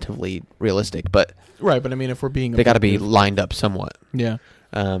relatively realistic, but... Right, but I mean, if we're being... They got to be lined up somewhat. Yeah.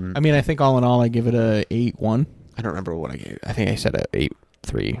 I mean, I think all in all, I give it a 8.1. I don't remember what I gave. I think I said a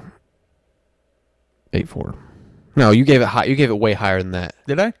 8.3. 8.4. No, you gave it high. You gave it way higher than that.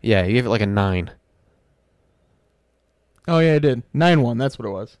 Did I? Yeah, you gave it a 9. Oh yeah, I did. 9.1. That's what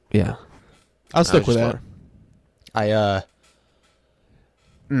it was. Yeah, I'll stick with that.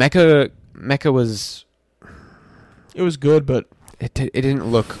 Mecha was. It was good, but it didn't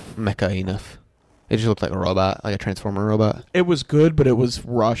look mecha enough. It just looked like a robot, like a Transformer robot. It was good, but it was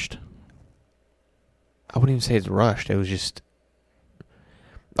rushed. I wouldn't even say it's rushed. It was just.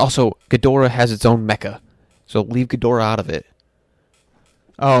 Also, Ghidorah has its own mecha, so leave Ghidorah out of it.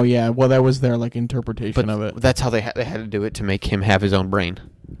 Oh yeah, well that was their interpretation of it. That's how they had to do it to make him have his own brain.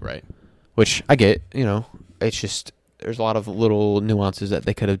 Right. Which I get, it's just there's a lot of little nuances that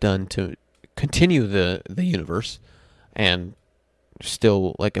they could have done to continue the universe and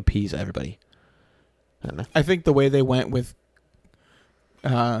still appease everybody. I don't know. I think the way they went with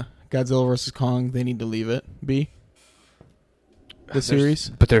Godzilla vs. Kong, they need to leave it be. The series.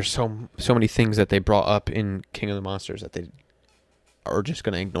 But there's so many things that they brought up in King of the Monsters that they are just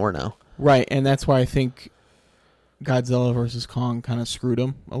going to ignore now. Right, and that's why I think Godzilla vs. Kong kind of screwed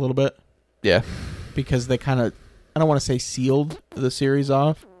them a little bit. Yeah. Because they kind of, I don't want to say sealed the series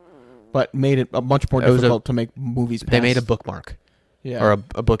off, but made it much more difficult to make movies past. They made a bookmark. Yeah. Or a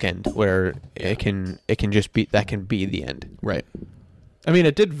bookend where it can just be, that can be the end. Right. I mean,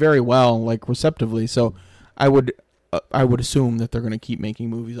 it did very well, receptively, so I would assume that they're going to keep making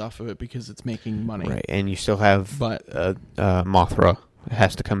movies off of it because it's making money. Right, and you still have But Mothra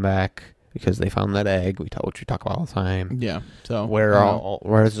has to come back because they found that egg. Which we talk about all the time. yeah, so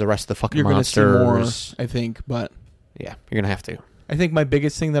Where's the rest of the fucking you're going to see monsters? more, I think. But Yeah, you're gonna have to. I think my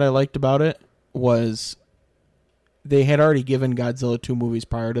biggest thing that I liked about it was they had already given Godzilla 2 movies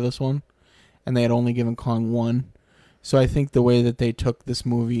prior to this one, and they had only given Kong 1. So I think the way that they took this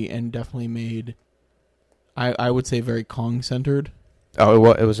movie and definitely made, I would say, very Kong-centered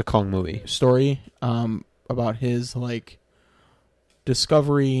Oh, it was a Kong movie. story about his, like,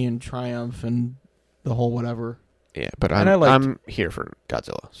 discovery and triumph and the whole whatever. Yeah, but And I'm here for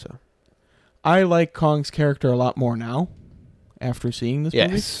Godzilla. So I like Kong's character a lot more now after seeing this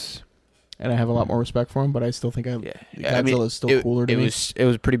movie. yes, And I have a lot more respect for him, but I still think Godzilla is still cooler to me. It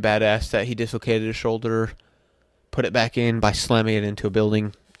was pretty badass that he dislocated his shoulder, put it back in by slamming it into a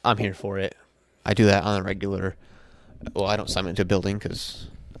building. I'm here for it. I do that on a regular. Well, I don't slam it into a building because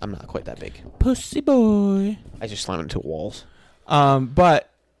I'm not quite that big. Pussy boy. I just slam it into walls. But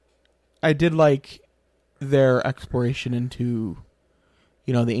I did like their exploration into,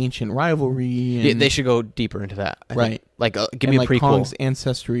 the ancient rivalry. And, Yeah, they should go deeper into that. I Right. think. Like, give me a prequel. Kong's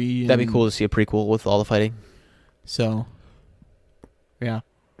ancestry. That'd be cool to see a prequel with all the fighting. So, yeah.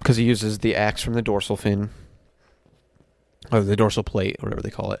 Because he uses the axe from the dorsal fin, or the dorsal plate, or whatever they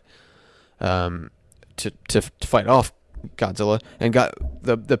call it, to fight off Godzilla. And got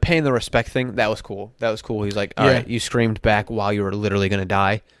the pay and the respect thing. That was cool. He's like, all right, you screamed back while you were literally going to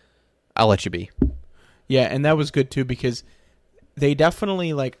die. I'll let you be. Yeah, and that was good too because they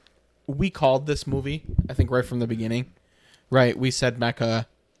definitely, like, we called this movie, I think, right from the beginning. Right, we said Mecha,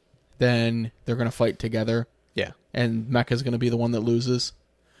 then they're going to fight together. Yeah. And Mecha's going to be the one that loses.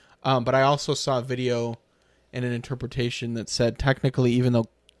 But I also saw a video and an interpretation that said technically, even though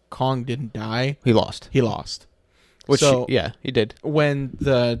Kong didn't die, He lost. he lost. Which, So- yeah, he did. When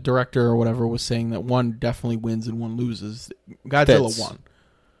the director or whatever was saying that one definitely wins and one loses, Godzilla won.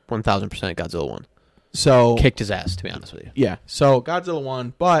 1,000% Godzilla won. So Kicked his ass, to be honest with you. yeah, so Godzilla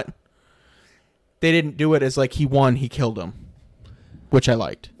won, but they didn't do it as like he won, he killed him, which I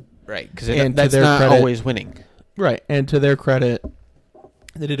liked. Right, because And to that's their not credit- always winning. Right, and to their credit,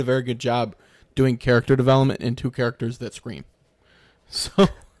 they did a very good job doing character development in two characters that scream. So,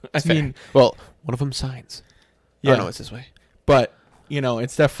 I mean, Well, one of them signs. yeah, Oh, no, it's this way. but,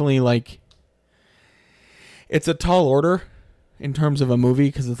 it's definitely like, it's a tall order in terms of a movie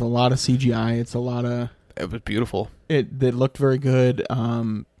because it's a lot of CGI. It's a lot of, It was beautiful. it looked very good.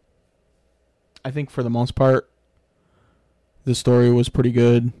 I think for the most part, the story was pretty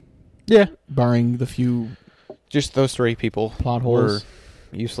good. Yeah. Barring the few Just those three people plot were holes.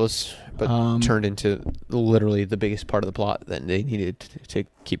 useless, but Um, turned into literally the biggest part of the plot that they needed to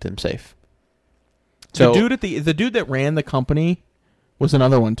keep them safe. So the dude that ran the company was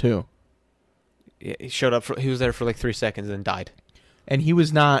another one too. yeah, he showed up. He was there for like 3 seconds and then died. And he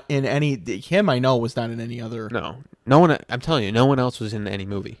was not in any. Him, I know, was not in any other. No one. I'm telling you, no one else was in any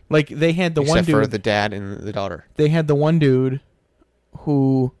movie Like they had the one except for dude. the dad and the daughter. They had the one dude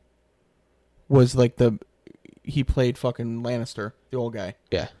who was like he played fucking Lannister, the old guy.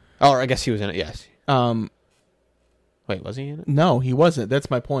 Yeah. Oh, I guess he was in it. Yes. Wait, was he in it? No, he wasn't. That's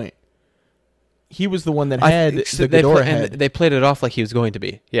my point. He was the one that had the Ghidorah head. They played it off like he was going to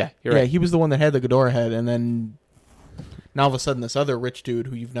be. Yeah, you're Yeah, right. he was the one that had the Ghidorah head, and then now all of a sudden this other rich dude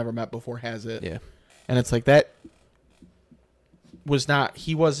who you've never met before has it. Yeah. And it's like that was not.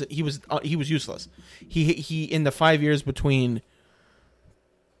 He was useless. He in the 5 years between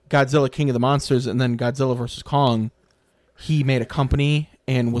Godzilla King of the Monsters and then Godzilla vs. Kong, he made a company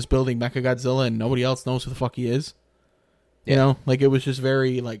and was building Mechagodzilla, and nobody else knows who the fuck he is. You know, like it was just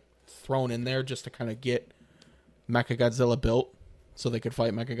very like thrown in there just to kind of get Mechagodzilla built so they could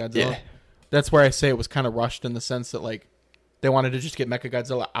fight Mechagodzilla. Yeah. That's where I say it was kind of rushed in the sense that like they wanted to just get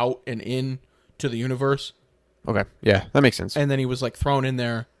Mechagodzilla out and in to the universe. Okay. Yeah, that makes sense. And then he was like thrown in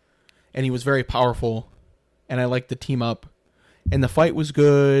there, and he was very powerful, and I liked the team up, and the fight was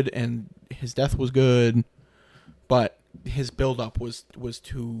good, and his death was good, but his build up was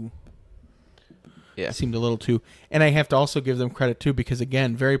too. Yeah. Seemed a little too. And I have to also give them credit too because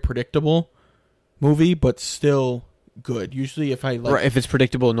again, very predictable movie, but still good. Usually, if I like, Right, if it's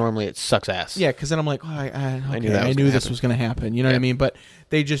predictable, normally it sucks ass. yeah, because then I'm like, oh, okay, I knew that was knew gonna this happen. was going to happen. You know what I mean? But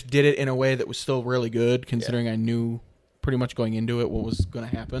they just did it in a way that was still really good, considering I knew pretty much going into it what was going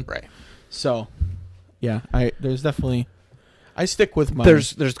to happen. Right. So, yeah, there's definitely. I stick with my.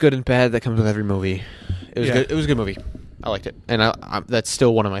 There's good and bad that comes with every movie. It was Yeah. good. It was a good movie. I liked it, and I that's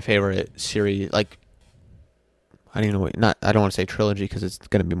still one of my favorite series. Like, I don't even know. I don't want to say trilogy because it's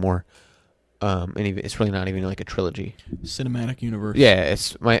going to be more. and even, it's really not even like a trilogy. Cinematic universe. Yeah,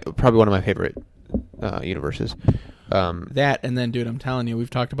 it's probably one of my favorite universes. That, and then, dude, I'm telling you, we've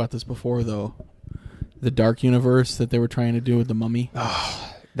talked about this before, though. The Dark Universe that they were trying to do with the Mummy.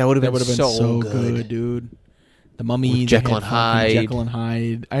 Oh, that would have been so good, dude. The Mummy, with Jekyll and Hyde. Jekyll and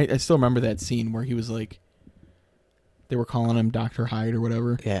Hyde. I still remember that scene where he was like, they were calling him Dr. Hyde or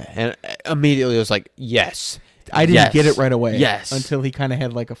whatever. Yeah, and immediately it was like, yes. I didn't get it right away. Yes. Until he kind of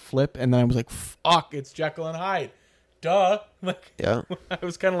had like a flip, and then I was like, fuck, it's Jekyll and Hyde. Duh. Like, yeah. I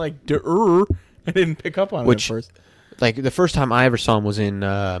was kind of like, duh. I didn't pick up on it at first. Like, the first time I ever saw him was in...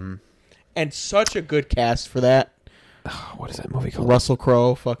 and such a good cast for that. What is that movie called? Russell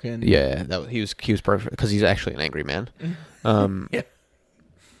Crowe, fucking... Yeah, he was perfect, because he's actually an angry man. Yeah.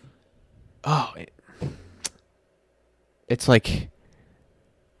 Oh, it's like...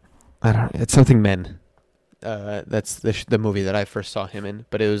 I don't know. It's something Men. That's the movie that I first saw him in,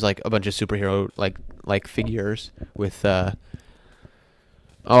 but it was like a bunch of superhero like figures with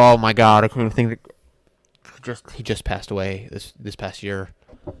oh my god, I couldn't think he just passed away this past year.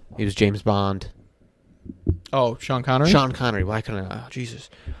 He was James Bond. Oh, Sean Connery? Sean Connery. Why couldn't I? Oh, Jesus.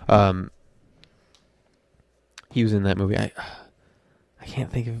 He was in that movie. I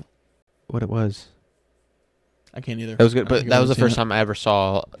can't think of what it was. I can't either. That was good, but that was the first time I ever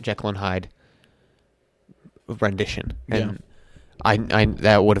saw Jekyll and Hyde rendition, and I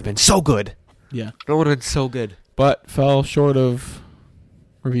that would have been so good. Yeah, that would have been so good, but fell short of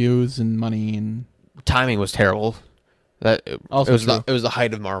reviews and money, and timing was terrible. That also it was the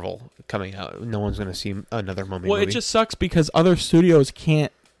height of Marvel coming out. No one's going to see another Mummy movie. Well, it just sucks because other studios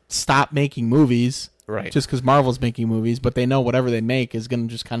can't stop making movies, right? Just because Marvel's making movies, but they know whatever they make is going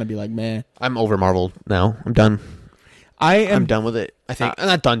to just kind of be like, meh. I'm over Marvel now. I'm done. I'm done with it. I think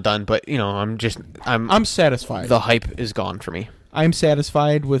not done, but you know, I'm satisfied. The hype is gone for me. I'm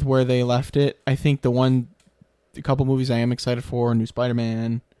satisfied with where they left it. I think a couple movies I am excited for: new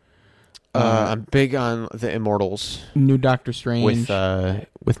Spider-Man. I'm big on the Immortals. New Doctor Strange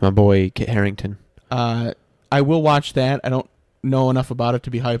with my boy Kit Harington. I will watch that. I don't know enough about it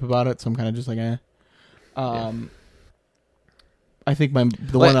to be hype about it, so I'm kind of just like, eh. I think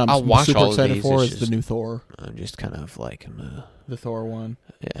the one I'm super excited for is the new Thor. I'm just kind of like the Thor one.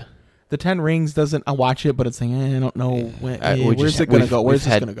 Yeah. The 10 Rings doesn't. I watch it, but it's like, I don't know where's it gonna go. Where's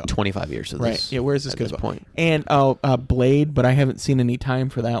this gonna go? 25 years of this. Right. Yeah. Where's this gonna go? Point. And Blade, but I haven't seen any time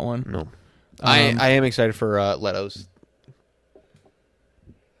for that one. No. I am excited for Leto's.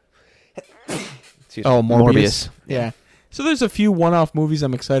 Morbius. Yeah. So there's a few one-off movies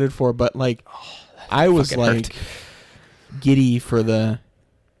I'm excited for, but like, I was like giddy for the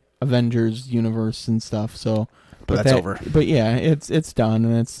Avengers universe and stuff. So, but that's over. But yeah, it's done,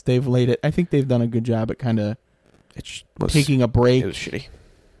 and they've laid it. I think they've done a good job at kind of taking a break. It was shitty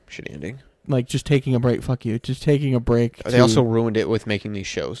ending. Like just taking a break. Fuck you. Just taking a break. They also ruined it with making these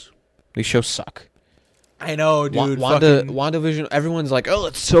shows. These shows suck. I know, dude. WandaVision, everyone's like, oh,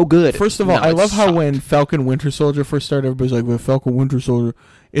 it's so good. First of all, I love how when Falcon Winter Soldier first started, everybody's like, well, Falcon Winter Soldier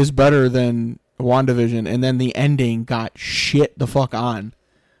is better than WandaVision, and then the ending got shit the fuck on.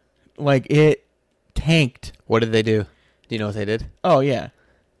 Like, it tanked. What did they do? Do you know what they did? Oh, yeah.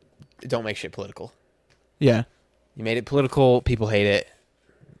 Don't make shit political. Yeah. You made it political, people hate it.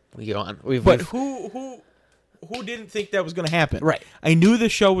 We get on. Who didn't think that was going to happen? Right. I knew the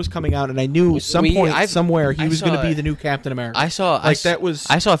show was coming out, and I knew somewhere he was going to be the new Captain America. I saw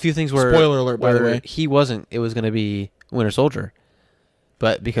a few things where spoiler alert, by the way, he wasn't. It was going to be Winter Soldier,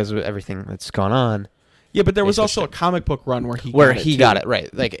 but because of everything that's gone on. Yeah, but there was also a comic book run where he got it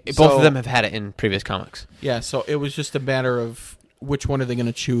right. Like both of them have had it in previous comics. Yeah, so it was just a matter of which one are they going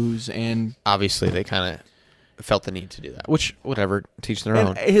to choose, and obviously they kind of felt the need to do that, which whatever, teach their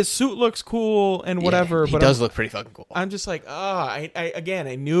own. His suit looks cool and whatever, he does look pretty fucking cool. I'm just like, I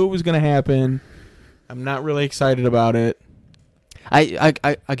knew it was gonna happen. I'm not really excited about it.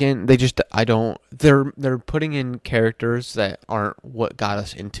 They're putting in characters that aren't what got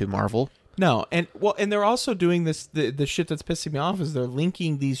us into Marvel. No, and they're also doing this. The shit that's pissing me off is they're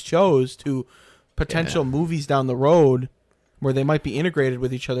linking these shows to potential movies down the road where they might be integrated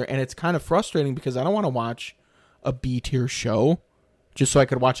with each other, and it's kind of frustrating because I don't want to watch a B-tier show just so I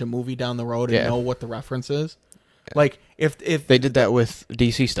could watch a movie down the road and know what the reference is. Yeah. Like if they did that with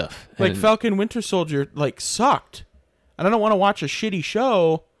DC stuff, like Falcon Winter Soldier, like sucked, and I don't want to watch a shitty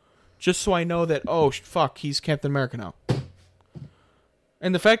show just so I know that fuck, he's Captain America now.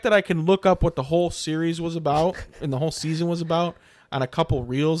 And the fact that I can look up what the whole series was about and the whole season was about on a couple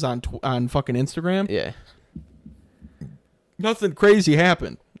reels on fucking Instagram, nothing crazy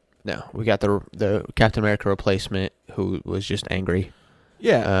happened. No, we got the Captain America replacement who was just angry.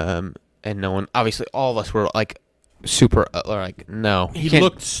 Yeah. and no one. Obviously, all of us were like super like no. He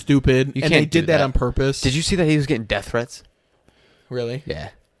looked stupid, and they did that on purpose. Did you see that he was getting death threats? Really? Yeah,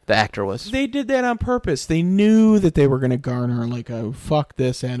 the actor was. They did that on purpose. They knew that they were going to garner like a fuck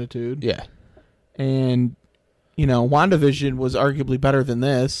this attitude. Yeah, and WandaVision was arguably better than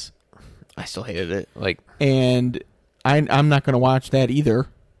this. I still hated it. Like, and I'm not going to watch that either.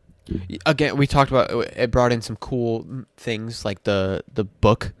 Again, we talked about it. Brought in some cool things like the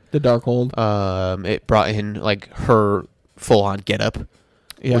book, the Darkhold. It brought in like her full on getup,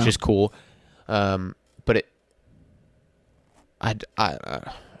 which is cool. But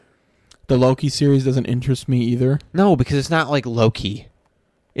the Loki series doesn't interest me either. No, because it's not like Loki.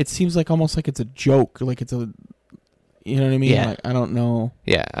 It seems like almost like it's a joke, like it's a, you know what I mean? Yeah. Like, I don't know.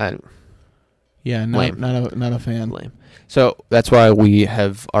 Yeah. Not a fan. Lame. So that's why we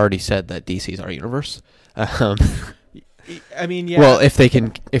have already said that DC is our universe. I mean, yeah. Well, if they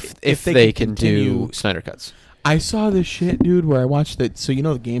can, if they can continue, do Snyder cuts. I saw this shit, dude, where I watched it. So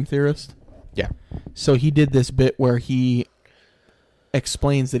the Game Theorist. Yeah. So he did this bit where he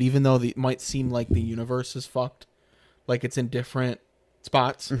explains that even though it might seem like the universe is fucked, like it's in different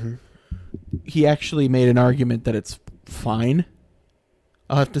spots, he actually made an argument that it's fine.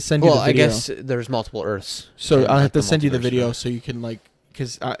 I'll have to send you the video. Well, I guess there's multiple Earths. So I'll have to send you the video so you can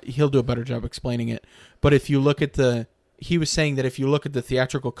because he'll do a better job explaining it. But if you look at he was saying that if you look at the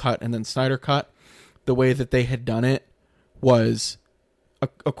theatrical cut and then Snyder cut, the way that they had done it was,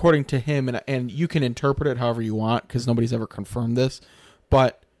 according to him, and you can interpret it however you want because nobody's ever confirmed this,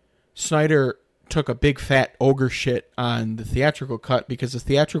 but Snyder took a big fat ogre shit on the theatrical cut because the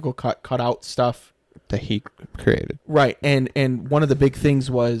theatrical cut cut out stuff that he created. Right. And one of the big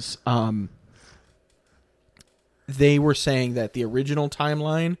things was they were saying that the original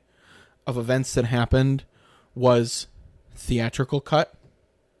timeline of events that happened was theatrical cut.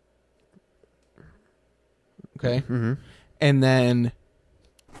 Okay. Mm-hmm. And then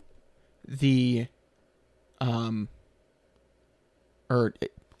you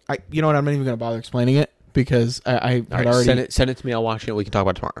know what? I'm not even going to bother explaining it because I had already send it to me. I'll watch it. We can talk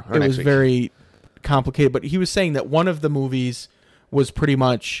about it tomorrow. It was very complicated, but he was saying that one of the movies was pretty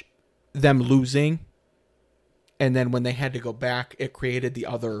much them losing, and then when they had to go back, it created the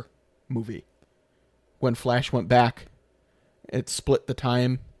other movie. When Flash went back, it split the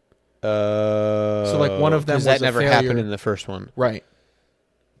time. So like one of them was that never failure. happened in the first one, right?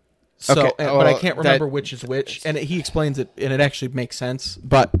 So, okay. But I can't remember which is which, and he explains it, and it actually makes sense.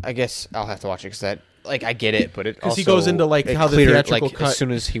 But I guess I'll have to watch it because that, like, I get it, but it also he goes into how the theatrical cut. As soon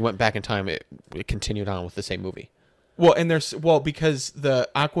as he went back in time, it continued on with the same movie. Well, and because the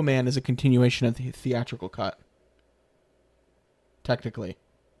Aquaman is a continuation of the theatrical cut, technically.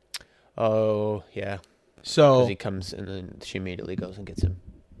 Oh yeah. So because he comes and then she immediately goes and gets him.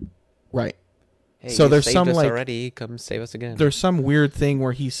 Right. Hey, so there's some us already. Come save us again. There's some weird thing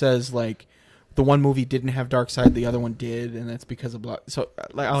where he says like the one movie didn't have Darkseid, the other one did, and that's because of blood. So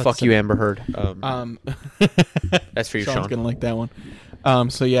fuck you, Amber Heard. That's for you, Sean's Sean. Gonna like that one.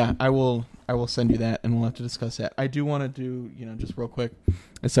 So yeah, I will send you that, and we'll have to discuss that. I do want to do just real quick.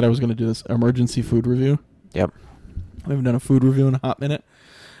 I said I was going to do this emergency food review. Yep. I haven't done a food review in a hot minute,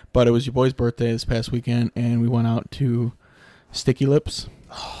 but it was your boy's birthday this past weekend, and we went out to Sticky Lips.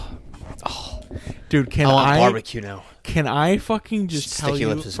 Oh, dude, I want barbecue now. Can I fucking just tell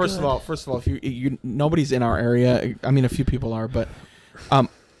you? First of all, if you nobody's in our area. I mean, a few people are, but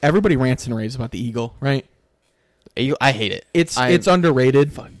everybody rants and raves about the Eagle, right? I hate it. It's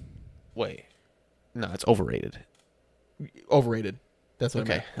underrated. Fuck. Wait, no, it's overrated. Overrated. That's what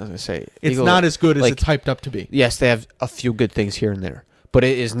okay. I was gonna say it's Eagle, not as good as it's hyped up to be. Yes, they have a few good things here and there. But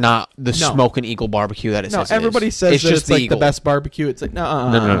it is not the smoking Eagle barbecue that it says. No, everybody says it's like the best barbecue. It's like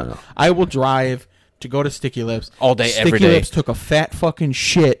no. I will drive to go to Sticky Lips all day, every day. Sticky Lips took a fat fucking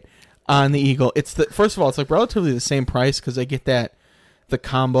shit on the Eagle. First of all, it's like relatively the same price because I get the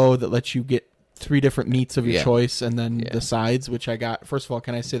combo that lets you get 3 different meats of your choice and then the sides, which I got. First of all,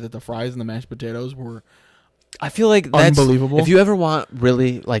 can I say that the fries and the mashed potatoes were? I feel like that's unbelievable. If you ever want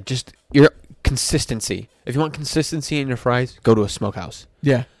really like just your consistency, if you want consistency in your fries, go to a smokehouse.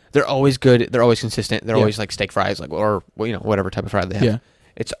 Yeah, they're always good. They're always consistent. They're always like steak fries, like or whatever type of fry they have. Yeah,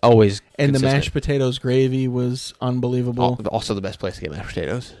 it's always and consistent. The mashed potatoes gravy was unbelievable. Also, the best place to get mashed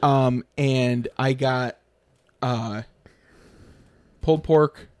potatoes. And I got pulled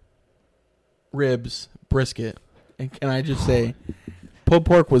pork, ribs, brisket, and can I just say, pulled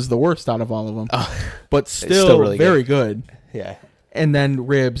pork was the worst out of all of them, but still really very good. Yeah. And then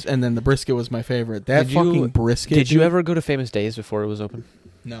ribs, and then the brisket was my favorite. That fucking brisket. Did you ever go to Famous Days before it was open?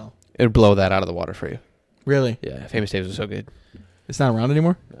 No. It would blow that out of the water for you. Really? Yeah, Famous Days was so good. It's not around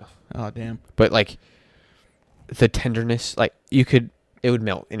anymore? No. Oh damn. But like the tenderness, like it would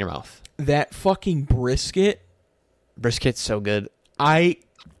melt in your mouth. That fucking brisket. Brisket's so good. I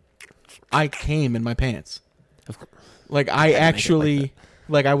came in my pants. Like I actually,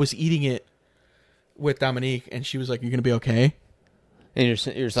 like I was eating it with Dominique, and she was like, "You're gonna be okay." And you're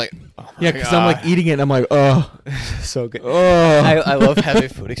just like, oh my Yeah, because I'm like eating it, and I'm like, "Oh, so good." oh." I love having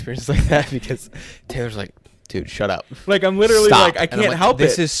food experiences like that because Taylor's like, dude, shut up. Like I'm literally Stop. like I And I'm can't like, help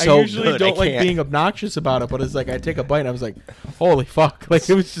this it. is so I usually good. I don't like can't. being obnoxious about it, but it's like I take a bite and I was like, "Holy fuck!" Like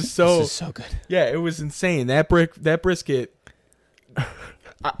it was just so. This is so good. Yeah, it was insane. That brisket.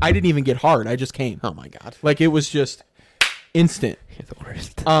 I didn't even get hard. I just came. Oh my god. Like it was just instant. You're the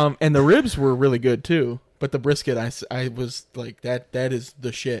worst. And the ribs were really good too. But the brisket, I was like that is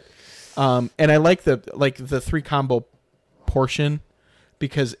the shit. And I like the 3 combo portion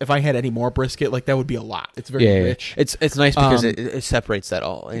because if I had any more brisket, like that would be a lot. It's very rich. It's nice because it separates that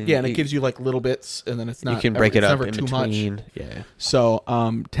all. And yeah, and it gives you like little bits, and then it's not. You can break it up never in too between. much. Yeah. So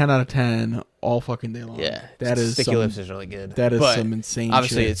 10 out of 10 all fucking day long. Yeah. That is Sticky some, Lips is really good. That is But some insane.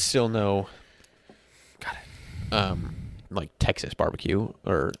 obviously, shit. it's still no. Got it. Like Texas barbecue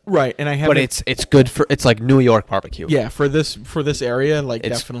or right, and I have. But it's good for it's like New York barbecue. Yeah, for this area, like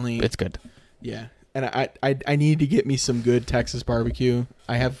It's definitely it's good. Yeah, and I need to get me some good Texas barbecue.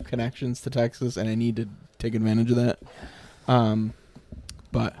 I have connections to Texas, and I need to take advantage of that.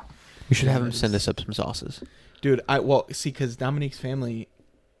 But You should have him send us up some sauces. dude, see, because Dominique's family,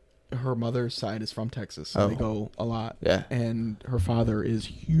 her mother's side is from Texas, so they go a lot. Yeah. And her father is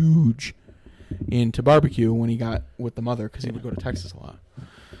huge into barbecue when he got with the mother because he would go to Texas a lot.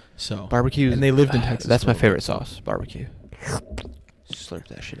 So Barbecue, and they lived in Texas. That's for my a while. favorite sauce, barbecue. Slurp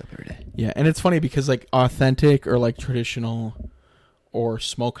that shit up every day. Yeah, and it's funny because like authentic or like traditional or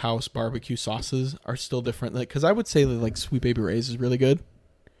smokehouse barbecue sauces are still different. Like, because I would say that like Sweet Baby Ray's is really good,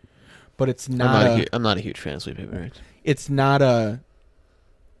 but it's not. I'm not a huge fan of Sweet Baby Ray's. It's not a.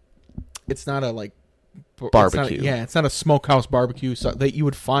 It's not a like barbecue. It's not a smokehouse barbecue that you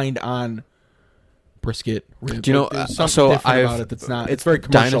would find on brisket. Rib. Do you know? There's something So different I've about it that's not. It's very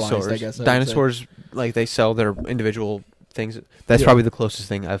commercialized. Dinosaurs. I guess I would say. Dinosaurs, like they sell their individual things. That's probably the closest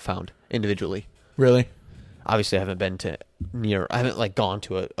thing I've found individually. Really? Obviously, I haven't been to I haven't like gone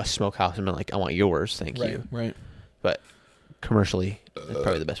to a smokehouse and been like, I want yours, thank you. Right. But commercially, it's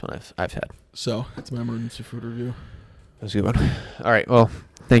probably the best one I've had. So that's my emergency food review. That was a good one. All right, well,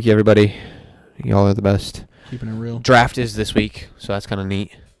 thank you everybody. Y'all are the best. Keeping it real. Draft is this week, so that's kind of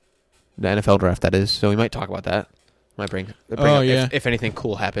neat. The NFL draft, that is. So we might talk about that. Might bring up if anything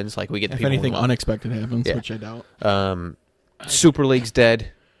cool happens, like we get the If people anything we want. unexpected happens, Yeah. which I doubt. Super League's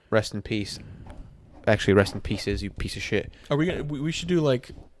dead. Rest in peace. Actually, rest in pieces, you piece of shit. Are we gonna? We should do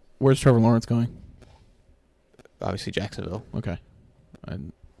like, where's Trevor Lawrence going? Obviously, Jacksonville. Okay,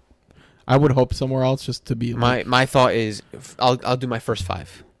 I would hope somewhere else just to be. Like, My thought is, I'll do my first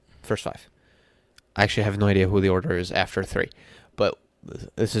five. I actually have no idea who the order is after 3, but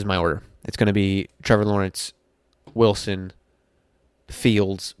this is my order. It's going to be Trevor Lawrence, Wilson,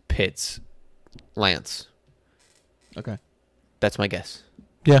 Fields, Pitts, Lance. Okay. That's my guess.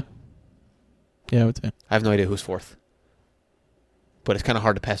 Yeah, I would say. I have no idea who's 4th. But it's kind of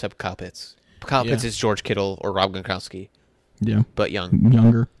hard to pass up Kyle Pitts. Kyle Pitts is George Kittle or Rob Gronkowski, Yeah. but young.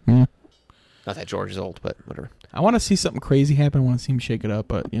 Younger. Yeah. Not that George is old, but whatever. I want to see something crazy happen. I want to see him shake it up,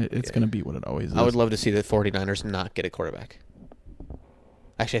 but it's going to be what it always is. I would love to see the 49ers not get a quarterback.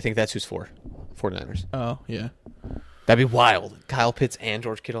 Actually, I think that's who's 4. 49ers. Oh, yeah. That'd be wild. Kyle Pitts and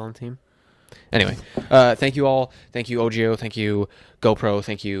George Kittle on the team. Anyway, thank you all. Thank you, OGO. Thank you, GoPro.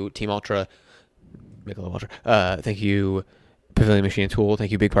 Thank you, Team Ultra. Michelob Ultra. Thank you, Pavilion Machine and Tool.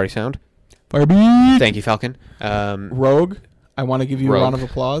 Thank you, Big Party Sound. Firebeat! Thank you, Falcon. Rogue, I want to give you Rogue. a round of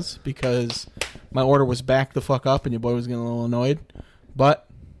applause because my order was back the fuck up and your boy was getting a little annoyed. But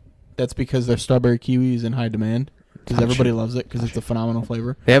that's because their strawberry kiwi is in high demand because everybody loves it because it's a phenomenal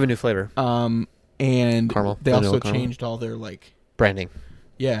flavor. They have a new flavor. And Caramel. they also Vanilla caramel. changed all their Branding.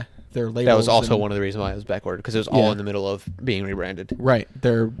 their labels. That was also and, one of the reasons why I was backward because it was all Yeah. in the middle of being rebranded. Right,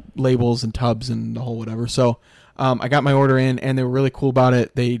 their labels and tubs and the whole whatever. So I got my order in and they were really cool about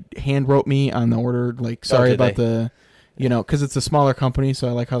it. They hand wrote me on the order, like, sorry did about they? the, because it's a smaller company, so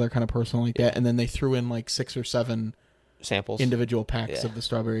I like how they're kind of personal like that. And then they threw in like 6 or 7 Samples. individual packs Yeah. of the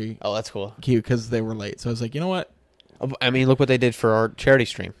strawberry Oh, that's cool. kiwi because they were late. So I was like, you know what? I mean, look what they did for our charity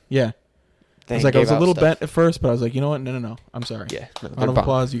stream. Yeah. They I was like, I gave was a out little stuff. bent at first, but I was like, you know what? No. I'm sorry. Yeah. No, Round of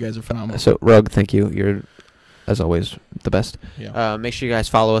applause. You guys are phenomenal. So, Rug, thank you. You're, as always, the best. Yeah. Make sure you guys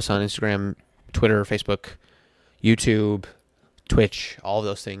follow us on Instagram, Twitter, Facebook, YouTube, Twitch, all of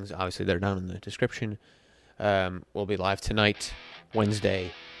those things. Obviously, they're down in the description. We'll be live tonight,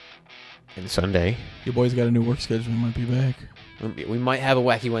 Wednesday, and Sunday. Your boys got a new work schedule. Might be back. We might have a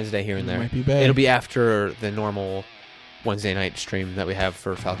wacky Wednesday here and there. Might be back. It'll be after the normal Wednesday night stream that we have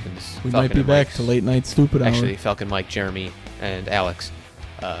for Falcons. We Falcon might be and back Mike's. to late night stupid hour. Actually, Falcon, Mike, Jeremy, and Alex.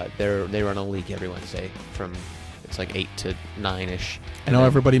 They run a league every Wednesday from it's like 8 to 9ish. I know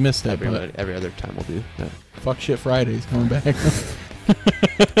everybody missed that, but Every other time we'll do that. fuck shit Friday's coming back.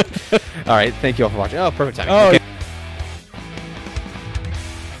 All right, thank you all for watching. Oh, perfect timing. Oh, Okay.